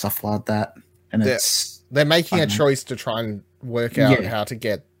decisions or stuff like that. And they're making a choice to try and work out how to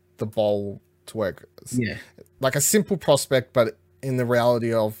get the bowl to work. Yeah. Like a simple prospect, but in the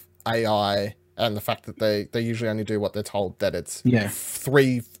reality of AI and the fact that they usually only do what they're told, that it's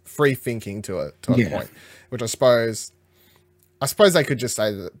free thinking to a point, which I suppose they could just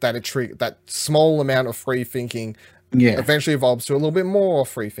say that small amount of free thinking eventually evolves to a little bit more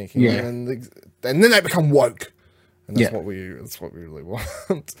free thinking, and then they become woke. And that's what we really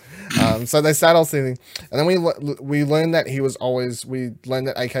want. So they start all thinking, and then we learned that AK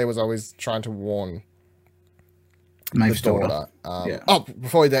was always trying to warn Maeve's the daughter.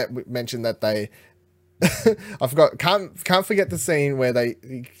 Before that, we mentioned that they I forgot, can't forget the scene where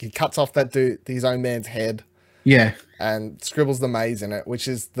he cuts off that dude, his own man's head, and scribbles the maze in it, which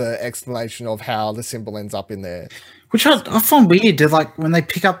is the explanation of how the symbol ends up in there. Which I find weird. Do, like, when they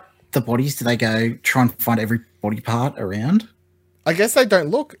pick up the bodies, do they go try and find every body part around? I guess they don't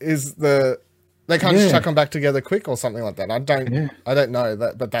look. They can't just chuck them back together quick or something like that. I don't know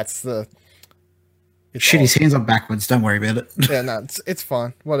that, but that's the. Shit, his hands are backwards. Don't worry about it. Yeah, no, it's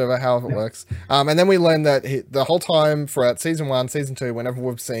fine. Whatever, however it works. And then we learned that the whole time throughout season 1, season 2, whenever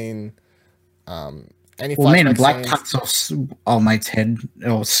we've seen any Man in Black cuts off old mate's head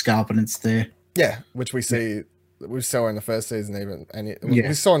or scalp, and it's there. Yeah, which we see. We saw in the first season even, and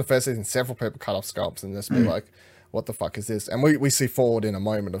we saw in the first season several people cut off scalps and just be like, "What the fuck is this?" And we see Ford in a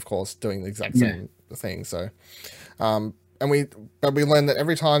moment, of course, doing the exact same thing. So, but we learned that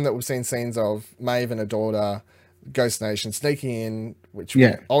every time that we've seen scenes of Maeve and her daughter, Ghost Nation sneaking in, which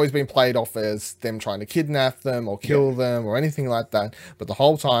we've always been played off as them trying to kidnap them or kill them or anything like that. But the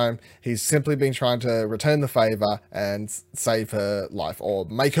whole time, he's simply been trying to return the favor and save her life or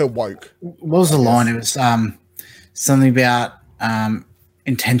make her woke. What was the line? It was something about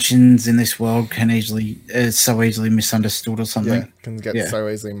intentions in this world can so easily misunderstood or something. Yeah, can get so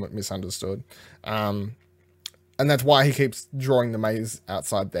easily misunderstood. And that's why he keeps drawing the maze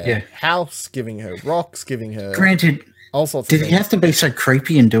outside their house, giving her rocks, giving her... Granted, all sorts of did things. he have to be so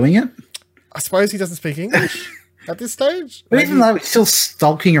creepy in doing it? I suppose he doesn't speak English at this stage. But even though he's still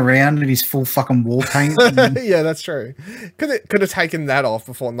stalking around in his full fucking war paint. Yeah, that's true. Could have taken that off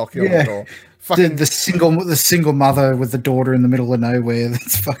before knocking on the door. Fucking the single mother with the daughter in the middle of nowhere.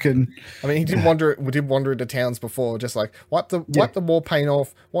 That's fucking. I mean, he did wander into towns before, just like wipe the war paint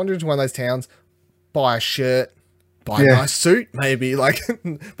off, wander into one of those towns, buy a shirt, buy a nice suit, maybe, like,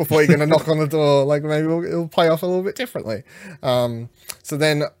 before you're going to knock on the door, like, maybe it'll play off a little bit differently. So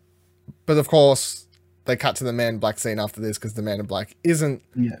then, but of course, they cut to the Man in Black scene after this, because the Man in Black isn't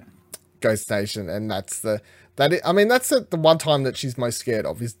Ghost Nation, and that's the one time that she's most scared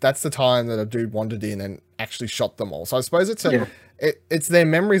of, is that's the time that a dude wandered in and actually shot them all. So I suppose it's their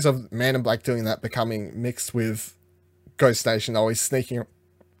memories of Man in Black doing that becoming mixed with Ghost Nation always sneaking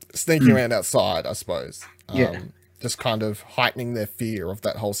around outside, I suppose. Just kind of heightening their fear of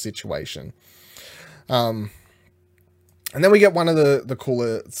that whole situation. And then we get one of the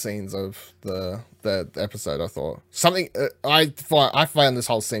cooler scenes of the episode, I thought. Something I found this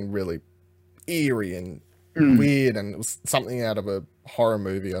whole scene really eerie and weird, and it was something out of a horror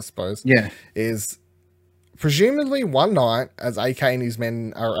movie, I suppose. Is presumably one night, as AK and his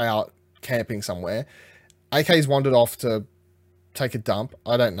men are out camping somewhere, AK's wandered off to take a dump.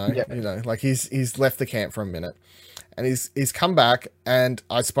 I don't know. You know, like he's left the camp for a minute, and he's come back, and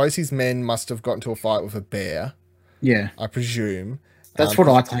I suppose his men must have got into a fight with a bear. I presume. That's what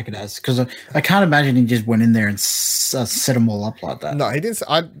I take it as, because I can't imagine he just went in there and set them all up like that. No, he didn't.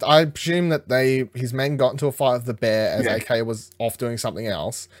 I presume that his men got into a fight with the bear as AK was off doing something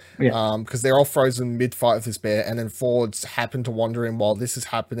else. Because they're all frozen mid-fight with this bear, and then Ford's happened to wander in while this is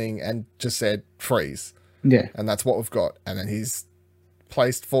happening and just said, freeze. And that's what we've got. And then he's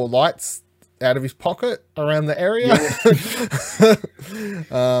placed 4 lights out of his pocket around the area.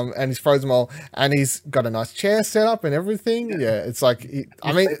 And he's frozen them all, and he's got a nice chair set up and everything. It's like,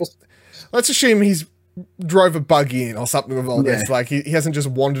 let's assume he's drove a buggy in or something with all this. Like he hasn't just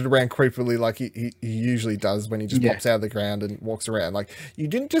wandered around creepily like he usually does when he just pops out of the ground and walks around. Like, you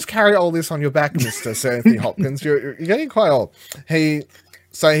didn't just carry all this on your back, Mr. Sir Anthony Hopkins. You're getting quite old.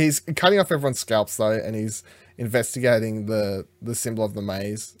 So he's cutting off everyone's scalps though, and he's investigating the symbol of the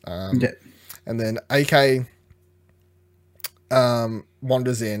maze. And then AK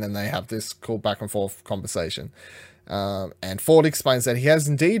wanders in, and they have this cool back and forth conversation. And Ford explains that he has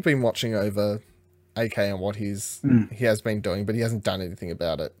indeed been watching over AK and what he has been doing, but he hasn't done anything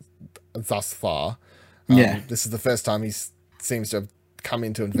about it thus far. This is the first time he seems to have come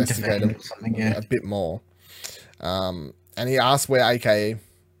in to investigate him a bit more. And he asks where AK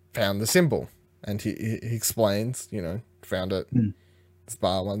found the symbol, and he explains, found it at this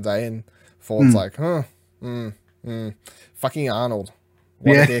bar one day, and Ford's like, fucking Arnold.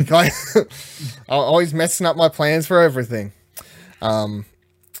 What a dick. Like, always messing up my plans for everything. And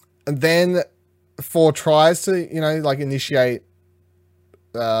then Ford tries to, initiate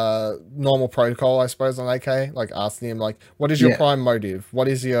normal protocol, I suppose, on AK, like asking him, like, what is your prime motive? What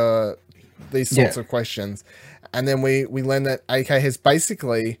is these sorts of questions? And then we learn that AK has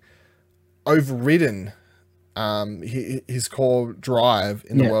basically overridden his core drive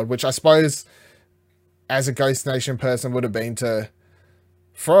in the world, which I suppose as a Ghost Nation person would have been to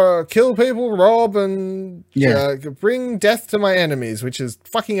kill people, rob, and bring death to my enemies, which is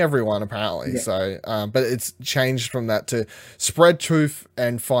fucking everyone apparently. So but it's changed from that to spread truth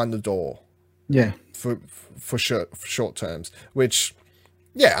and find the door for short terms, which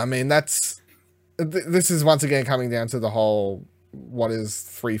that's this is once again coming down to the whole what is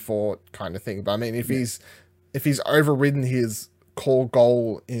 3-4 kind of thing. But I mean, if he's overridden his core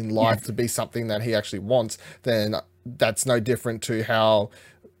goal in life to be something that he actually wants, then that's no different to how,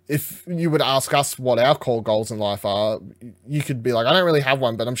 if you would ask us what our core goals in life are, you could be like, I don't really have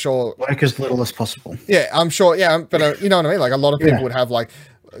one, but I'm sure work as little as possible. I'm sure. But you know what I mean? Like, a lot of people would have like,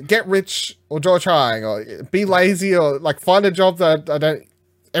 get rich or draw trying, or be lazy, or like find a job that I don't.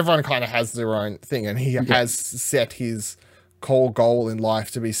 Everyone kind of has their own thing, and he has set his core goal in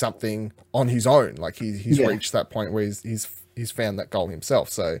life to be something on his own. Like he's reached that point where he's found that goal himself.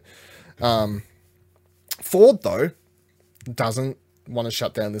 So Ford though doesn't want to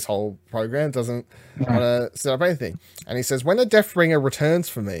shut down this whole program, doesn't want to set up anything, and he says, when a Deathbringer returns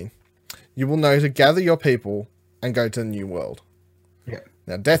for me, you will know to gather your people and go to the New World.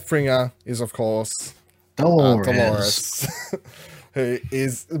 Now Deathbringer is of course Dolores. Who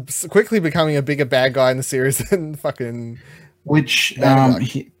is quickly becoming a bigger bad guy in the series than fucking... Which,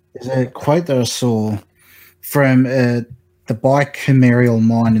 there's a quote that I saw from the bicameral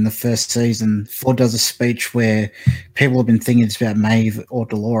mind in the first season. Ford does a speech where people have been thinking it's about Maeve or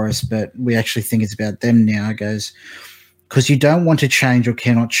Dolores, but we actually think it's about them now. It goes, because you don't want to change or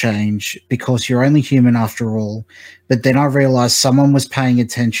cannot change, because you're only human after all. But then I realized someone was paying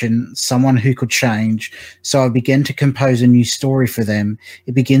attention, someone who could change. So I began to compose a new story for them.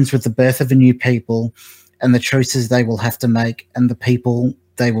 It begins with the birth of a new people and the choices they will have to make and the people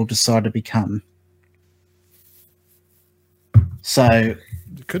they will decide to become. So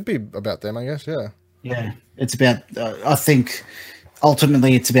it could be about them, I guess. Yeah, it's about. I think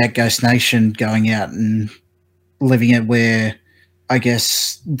ultimately it's about Ghost Nation going out and living it where I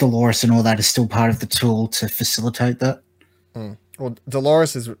guess Dolores and all that is still part of the tool to facilitate that. Well,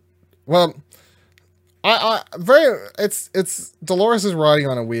 Dolores is, well, I very, it's Dolores is riding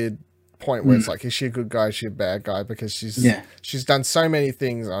on a weird point where it's like, is she a good guy? Is she a bad guy? Because she's done so many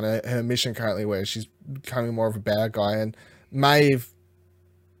things on her mission currently where she's becoming more of a bad guy. And Maeve,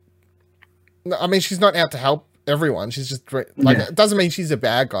 I mean, she's not out to help everyone. She's just like, it doesn't mean she's a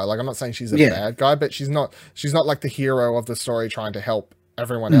bad guy. Like, I'm not saying she's a bad guy, but she's not like the hero of the story trying to help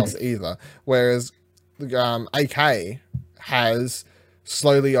everyone else either. Whereas AK has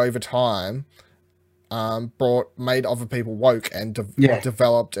slowly over time made other people woke and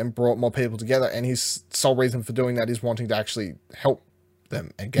developed and brought more people together, and his sole reason for doing that is wanting to actually help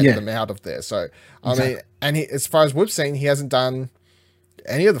them and get them out of there. So I mean, and as far as we've seen, he hasn't done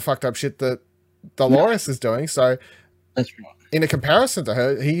any of the fucked up shit that Dolores is doing. So that's right. In a comparison to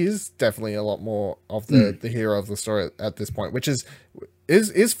her, he is definitely a lot more of the hero of the story at this point, which is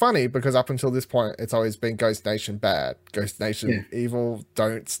funny because up until this point, it's always been Ghost Nation bad, Ghost Nation evil.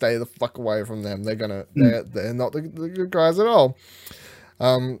 Don't stay the fuck away from them. They're not the good guys at all.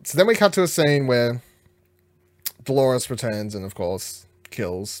 So then we cut to a scene where Dolores returns and of course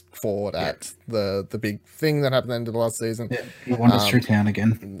kills Ford at the big thing that happened at the end of the last season. Yeah, he wanders through town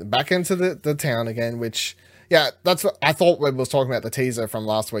again. Back into the town again, which that's what I thought when we was talking about the teaser from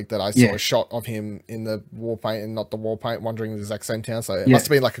last week, that I saw a shot of him in the war paint and not the war paint wandering the exact same town. So it must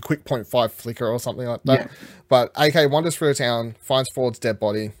have been like a quick 0.5 flicker or something like that. Yeah. But AK wanders through the town, finds Ford's dead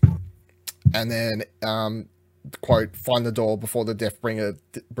body, and then quote, find the door before the death bringer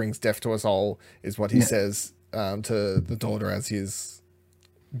brings death to us all, is what he says to the daughter as his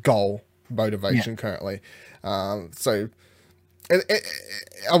goal motivation currently. So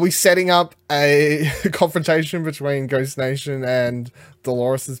are we setting up a confrontation between Ghost Nation and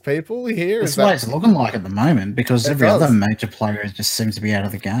Dolores's people here? That's what it's looking like at the moment, because every other major player just seems to be out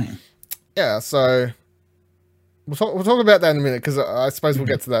of the game. Yeah, so we'll talk about that in a minute, because I suppose we'll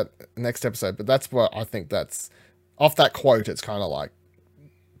get to that next episode. But that's what I think. That's off that quote. It's kind of like,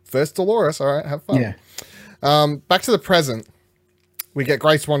 first Dolores, all right, have fun. Yeah. Back to the present. We get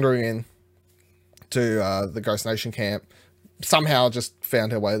Grace wandering in to the Ghost Nation camp. Somehow just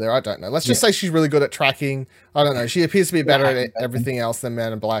found her way there. I don't know. Let's just say she's really good at tracking. I don't know. She appears to be better at everything else than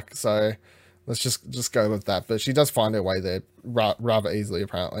Man in Black. So let's just go with that. But she does find her way there rather easily,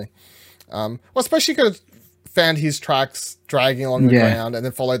 apparently. Well, I suppose she could have found his tracks dragging along the ground and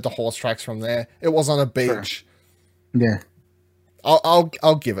then followed the horse tracks from there. It was on a beach. Yeah.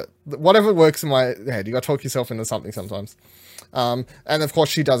 I'll give it. Whatever works in my head. You got to talk yourself into something sometimes. And of course,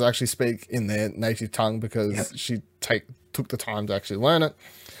 she does actually speak in their native tongue because she took the time to actually learn it.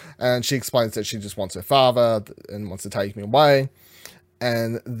 And she explains that she just wants her father and wants to take me away.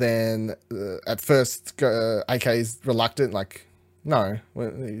 And then at first, AK is reluctant, like, no,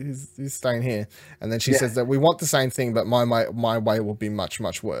 he's staying here. And then she says that we want the same thing, but my way will be much,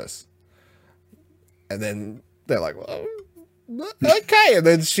 much worse. And then they're like, well, okay. And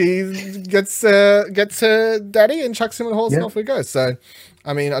then she gets her daddy and chucks him on a horse and off we go. So,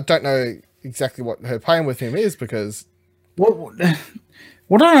 I mean, I don't know exactly what her plan with him is, because what I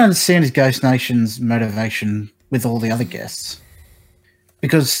don't understand is Ghost Nation's motivation with all the other guests,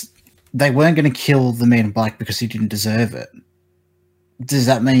 because they weren't going to kill the Man in Black because he didn't deserve it. Does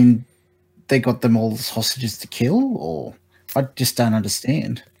that mean they got them all as hostages to kill, or I just don't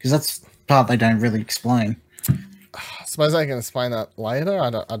understand, because that's the part they don't really explain. I suppose they can explain that later.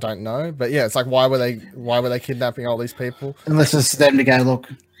 I don't know, but yeah, it's like, why were they kidnapping all these people? Unless it's them to go,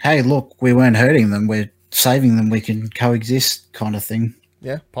 look, we weren't hurting them, we're saving them, we can coexist, kind of thing.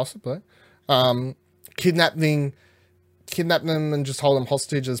 Yeah, possibly. Kidnap them and just hold them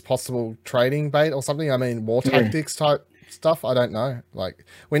hostage as possible trading bait or something. I mean, war tactics type stuff. I don't know. Like,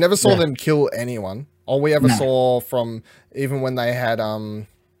 we never saw them kill anyone. All we ever saw from, even when they had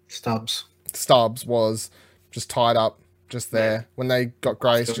Stubbs was just tied up just there. When they got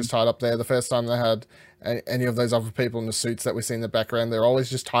Grace just tied up there. The first time they had any of those other people in the suits that we see in the background, they're always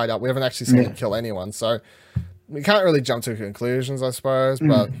just tied up. We haven't actually seen them kill anyone. So we can't really jump to conclusions, I suppose.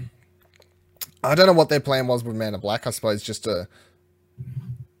 But I don't know what their plan was with Man in Black. I suppose just to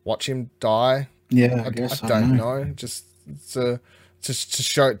watch him die. Yeah, I don't know. Just to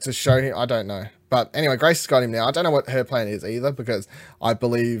show him. I don't know. But anyway, Grace has got him now. I don't know what her plan is either, because I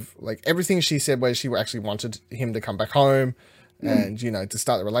believe, like, everything she said where she actually wanted him to come back home and, you know, to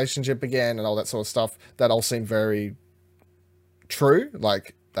start the relationship again and all that sort of stuff, that all seemed very true.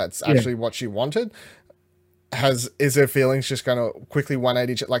 Like, that's actually what she wanted. is her feelings just going to quickly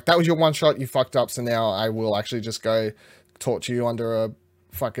 180? Like, that was your one shot, you fucked up, so now I will actually just go torture you under a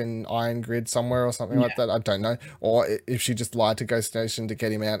fucking iron grid somewhere or something like that. I don't know. Or if she just lied to Ghost Nation to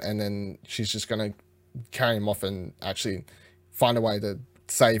get him out, and then she's just going to carry him off and actually find a way to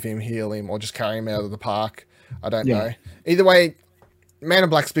save him, heal him, or just carry him out of the park. I don't know. Either way, Man in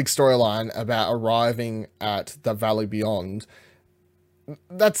Black's big storyline about arriving at the Valley Beyond,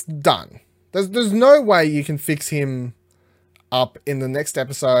 that's done. There's no way you can fix him up in the next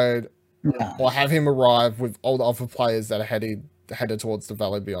episode or have him arrive with all the other players that are headed towards the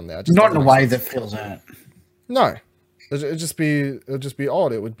Valley Beyond there. Not in a way that feels earned. No. It'll just be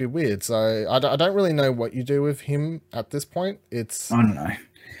odd. It would be weird. So I don't really know what you do with him at this point. I don't know.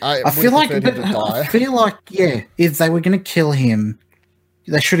 I feel like if they were going to kill him,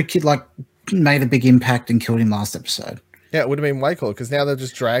 they should have made a big impact and killed him last episode. Yeah, it would have been way cooler, because now they've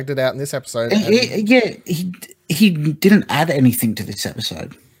just dragged it out in this episode. He didn't add anything to this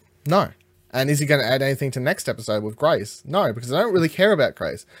episode. No. And is he going to add anything to next episode with Grace? No, because I don't really care about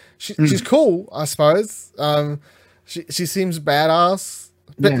Grace. She's cool, I suppose. She seems badass.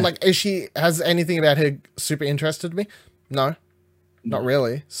 But is she has anything about her super interested me? No, not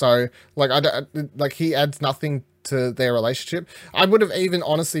really. So he adds nothing to their relationship. I would have even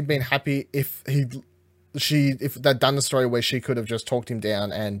honestly been happy if they'd done the story where she could have just talked him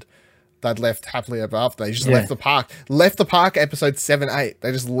down and they'd left happily ever after. They just left the park episode 7, 8.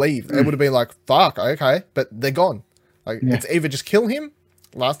 They just leave. It would have been like, fuck, okay, but they're gone. It's either just kill him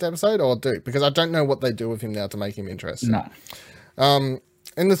last episode or because I don't know what they do with him now to make him interesting. No.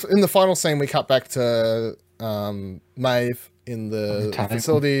 In the final scene, we cut back to Maeve in the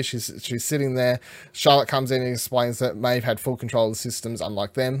facility. She's sitting there. Charlotte comes in and explains that Maeve had full control of the systems,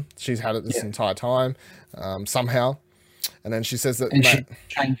 unlike them. She's had it this entire time, somehow. And then she says that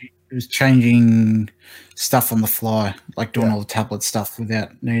she was changing stuff on the fly, like doing all the tablet stuff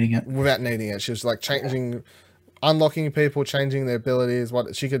without needing it. She was like changing, unlocking people, changing their abilities.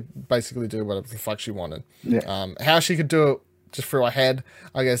 What she could basically do whatever the fuck she wanted. How she could do it just through her head,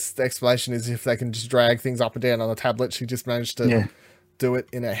 I guess the explanation is if they can just drag things up and down on the tablet, she just managed to do it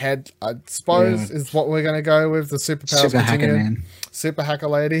in her head, I suppose, is what we're going to go with. The superpowers continue. Super hacker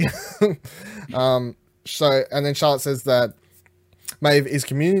lady. So, and then Charlotte says that Maeve is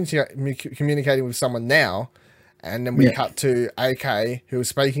communicating with someone now, and then we cut to AK, who is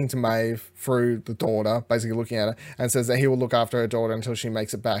speaking to Maeve through the daughter, basically looking at her, and says that he will look after her daughter until she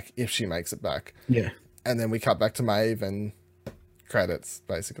makes it back, if she makes it back. And then we cut back to Maeve and credits,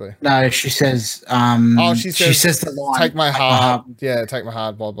 basically. No, she says she says the line, take my heart. Yeah, take my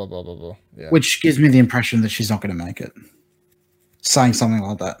heart, blah, blah, blah, blah, blah. Yeah. Which gives me the impression that she's not going to make it. Saying something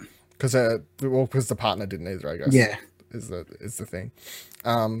like that. Because the partner didn't either, I guess. Yeah. Is the thing.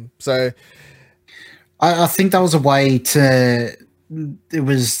 So I think that was a way to, it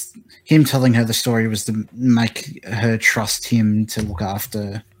was him telling her the story was to make her trust him to look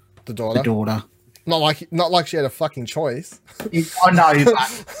after the daughter. Not like she had a fucking choice. I know.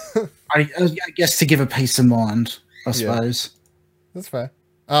 I guess to give her peace of mind, I suppose. That's fair.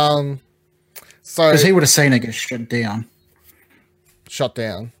 So because he would have seen her get shut down.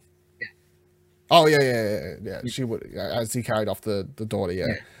 Yeah. Oh yeah. She would, as he carried off the daughter. Yeah.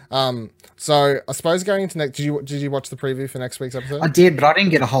 So I suppose going into next, did you watch the preview for next week's episode? I did, but I didn't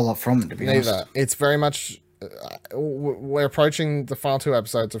get a whole lot from it, to be honest. It's very much. We're approaching the final 2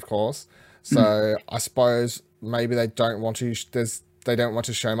 episodes, of course. So I suppose maybe they don't want to. They don't want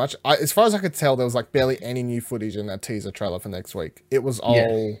to show much. As far as I could tell, there was like barely any new footage in that teaser trailer for next week. It was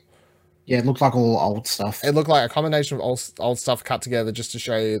all. Yeah, it looked like all old stuff. It looked like a combination of old stuff cut together just to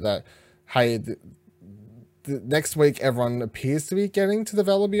show you that, hey, the next week everyone appears to be getting to the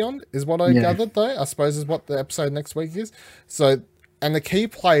Valley Beyond, is what I gathered, though. I suppose is what the episode next week is. So, and the key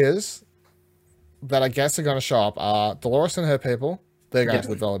players that I guess are going to show up are Dolores and her people. They're going to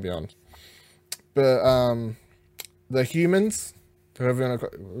the Valley Beyond. But the humans, whoever you want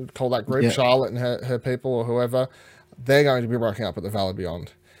to call that group, Charlotte and her people or whoever, they're going to be rocking up at the Valley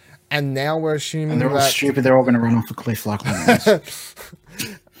Beyond. And now we're assuming they're all stupid. They're all going to run off a cliff like lemons.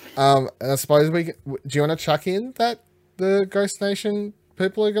 And I suppose do you want to chuck in that the Ghost Nation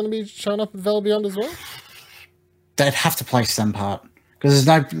people are going to be showing up at the Valley Beyond as well? They'd have to play some part because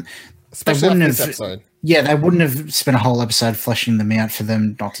there's no. Especially after this episode. Yeah, they wouldn't have spent a whole episode fleshing them out for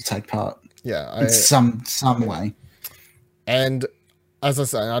them not to take part. Yeah, in some way. And as I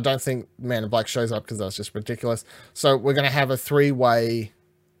say, I don't think Man in Black shows up because that's just ridiculous. So we're going to have a 3-way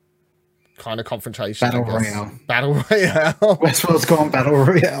kind of confrontation. Battle Royale. Westworld's gone Battle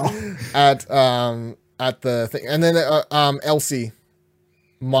Royale at the thing, and then Elsie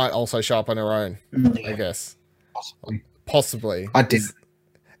might also show up on her own. I guess Possibly. I did.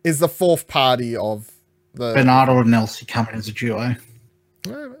 Is the fourth party of the Bernardo and Elsie coming as a duo.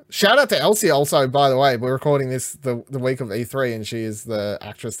 Shout out to Elsie also, by the way. We're recording this the week of E3, and she is the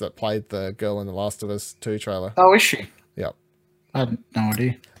actress that played the girl in the Last of Us 2 trailer. Oh, is she? Yep. I had no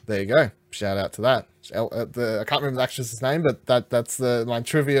idea. There you go. Shout out to that. I can't remember the actress's name, but that's my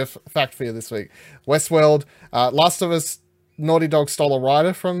trivia fact for you this week. Westworld, Last of Us, Naughty Dog stole a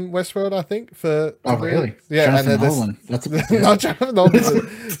writer from Westworld, I think. Oh, really? Yeah, Jonathan and then Nolan. That's not Jonathan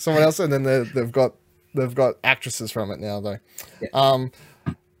Nolan, someone else, and then they've got actresses from it now, though. Yeah.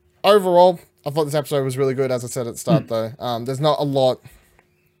 Overall, I thought this episode was really good, as I said at the start, though. There's not a lot.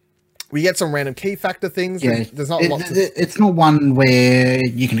 We get some random key factor things. Yeah, there's not a lot. It's not one where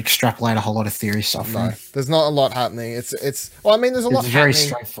you can extrapolate a whole lot of theory stuff. No, there's not a lot happening. Well, I mean, there's a lot. It's very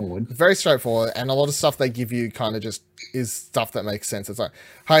straightforward. Very straightforward, and a lot of stuff they give you kind of just is stuff that makes sense. It's like,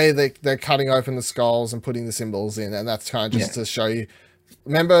 hey, they're cutting open the skulls and putting the symbols in, and that's kind of just to show you.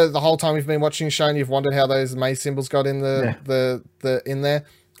 Remember the whole time we've been watching the show, and you've wondered how those maze symbols got in the in there.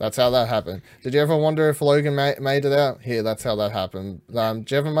 That's how that happened. Did you ever wonder if Logan made it out? Here, that's how that happened.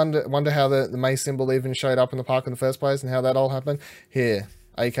 Did you ever wonder how the maze symbol even showed up in the park in the first place and how that all happened? Here,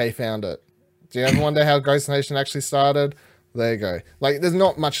 AK found it. Do you ever wonder how Ghost Nation actually started? There you go. Like, there's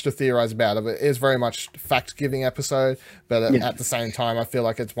not much to theorize about it, but it is very much fact-giving episode. But at the same time, I feel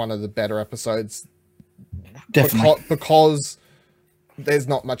like it's one of the better episodes. Definitely. Because there's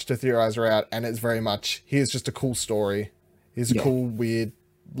not much to theorize around, and it's very much, here's just a cool story. Here's a cool, weird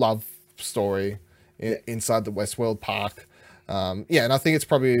love story inside the Westworld park. And I think it's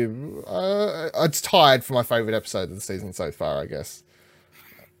probably it's tied for my favorite episode of the season so far, I guess.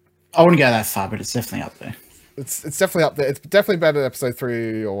 I wouldn't go that far, but it's definitely up there. It's definitely up there. It's definitely better than episode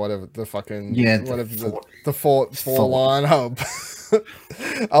 3 or whatever the fucking the fort line.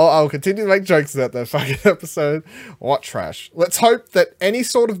 I'll continue to make jokes about that fucking episode. What trash. Let's hope that any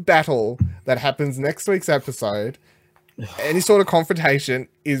sort of battle that happens next week's episode, any sort of confrontation,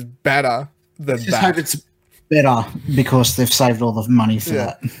 is better than that. Just hope it's better because they've saved all the money for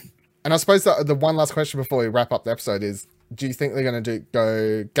that. And I suppose the one last question before we wrap up the episode is, do you think they're going to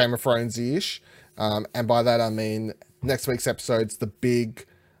go Game of Thrones-ish? And by that I mean next week's episode's the big,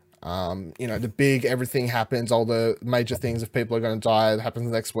 the big everything happens, all the major things, if people are going to die, it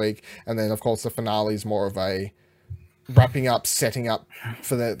happens next week. And then, of course, the finale is more of a wrapping up, setting up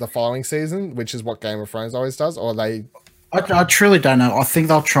for the following season, which is what Game of Thrones always does. Or they... I truly don't know. I think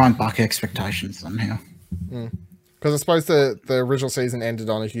they'll try and buck expectations somehow. Because I suppose the original season ended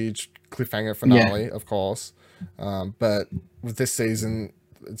on a huge cliffhanger finale, of course. But with this season,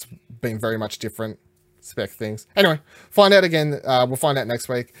 it's been very much different spec things. Anyway, find out again. We'll find out next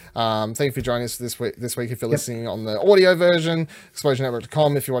week. Thank you for joining us this week. If you're listening on the audio version,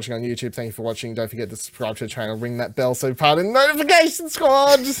 explosionnetwork.com. If you're watching on YouTube, thank you for watching. Don't forget to subscribe to the channel, ring that bell so you're part of the notification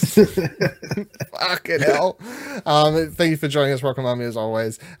squad. Fucking hell. Thank you for joining us. Welcome on me as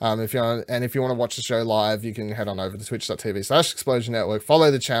always. If you want to watch the show live, you can head on over to twitch.tv/Explosion Network. Follow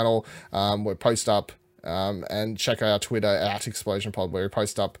the channel. We'll post up and check out our Twitter at Explosion Pod, where we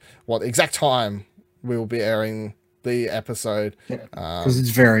post up what exact time we will be airing the episode. Because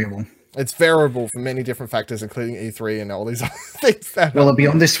it's variable. It's variable for many different factors, including E3 and all these other things. Will it be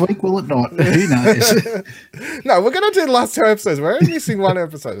on this week? Will it not? Who knows? No, we're going to do the last 2 episodes. We're only missing 1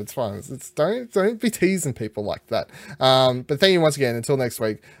 episode. It's fine. Don't be teasing people like that. But thank you once again. Until next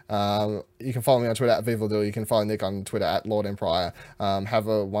week, you can follow me on Twitter at BevanWorld. You can follow Nick on Twitter at Lord Empire. Have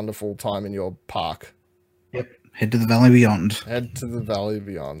a wonderful time in your park. Yep. Head to the valley beyond. Head to the valley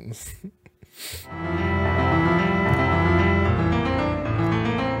beyond.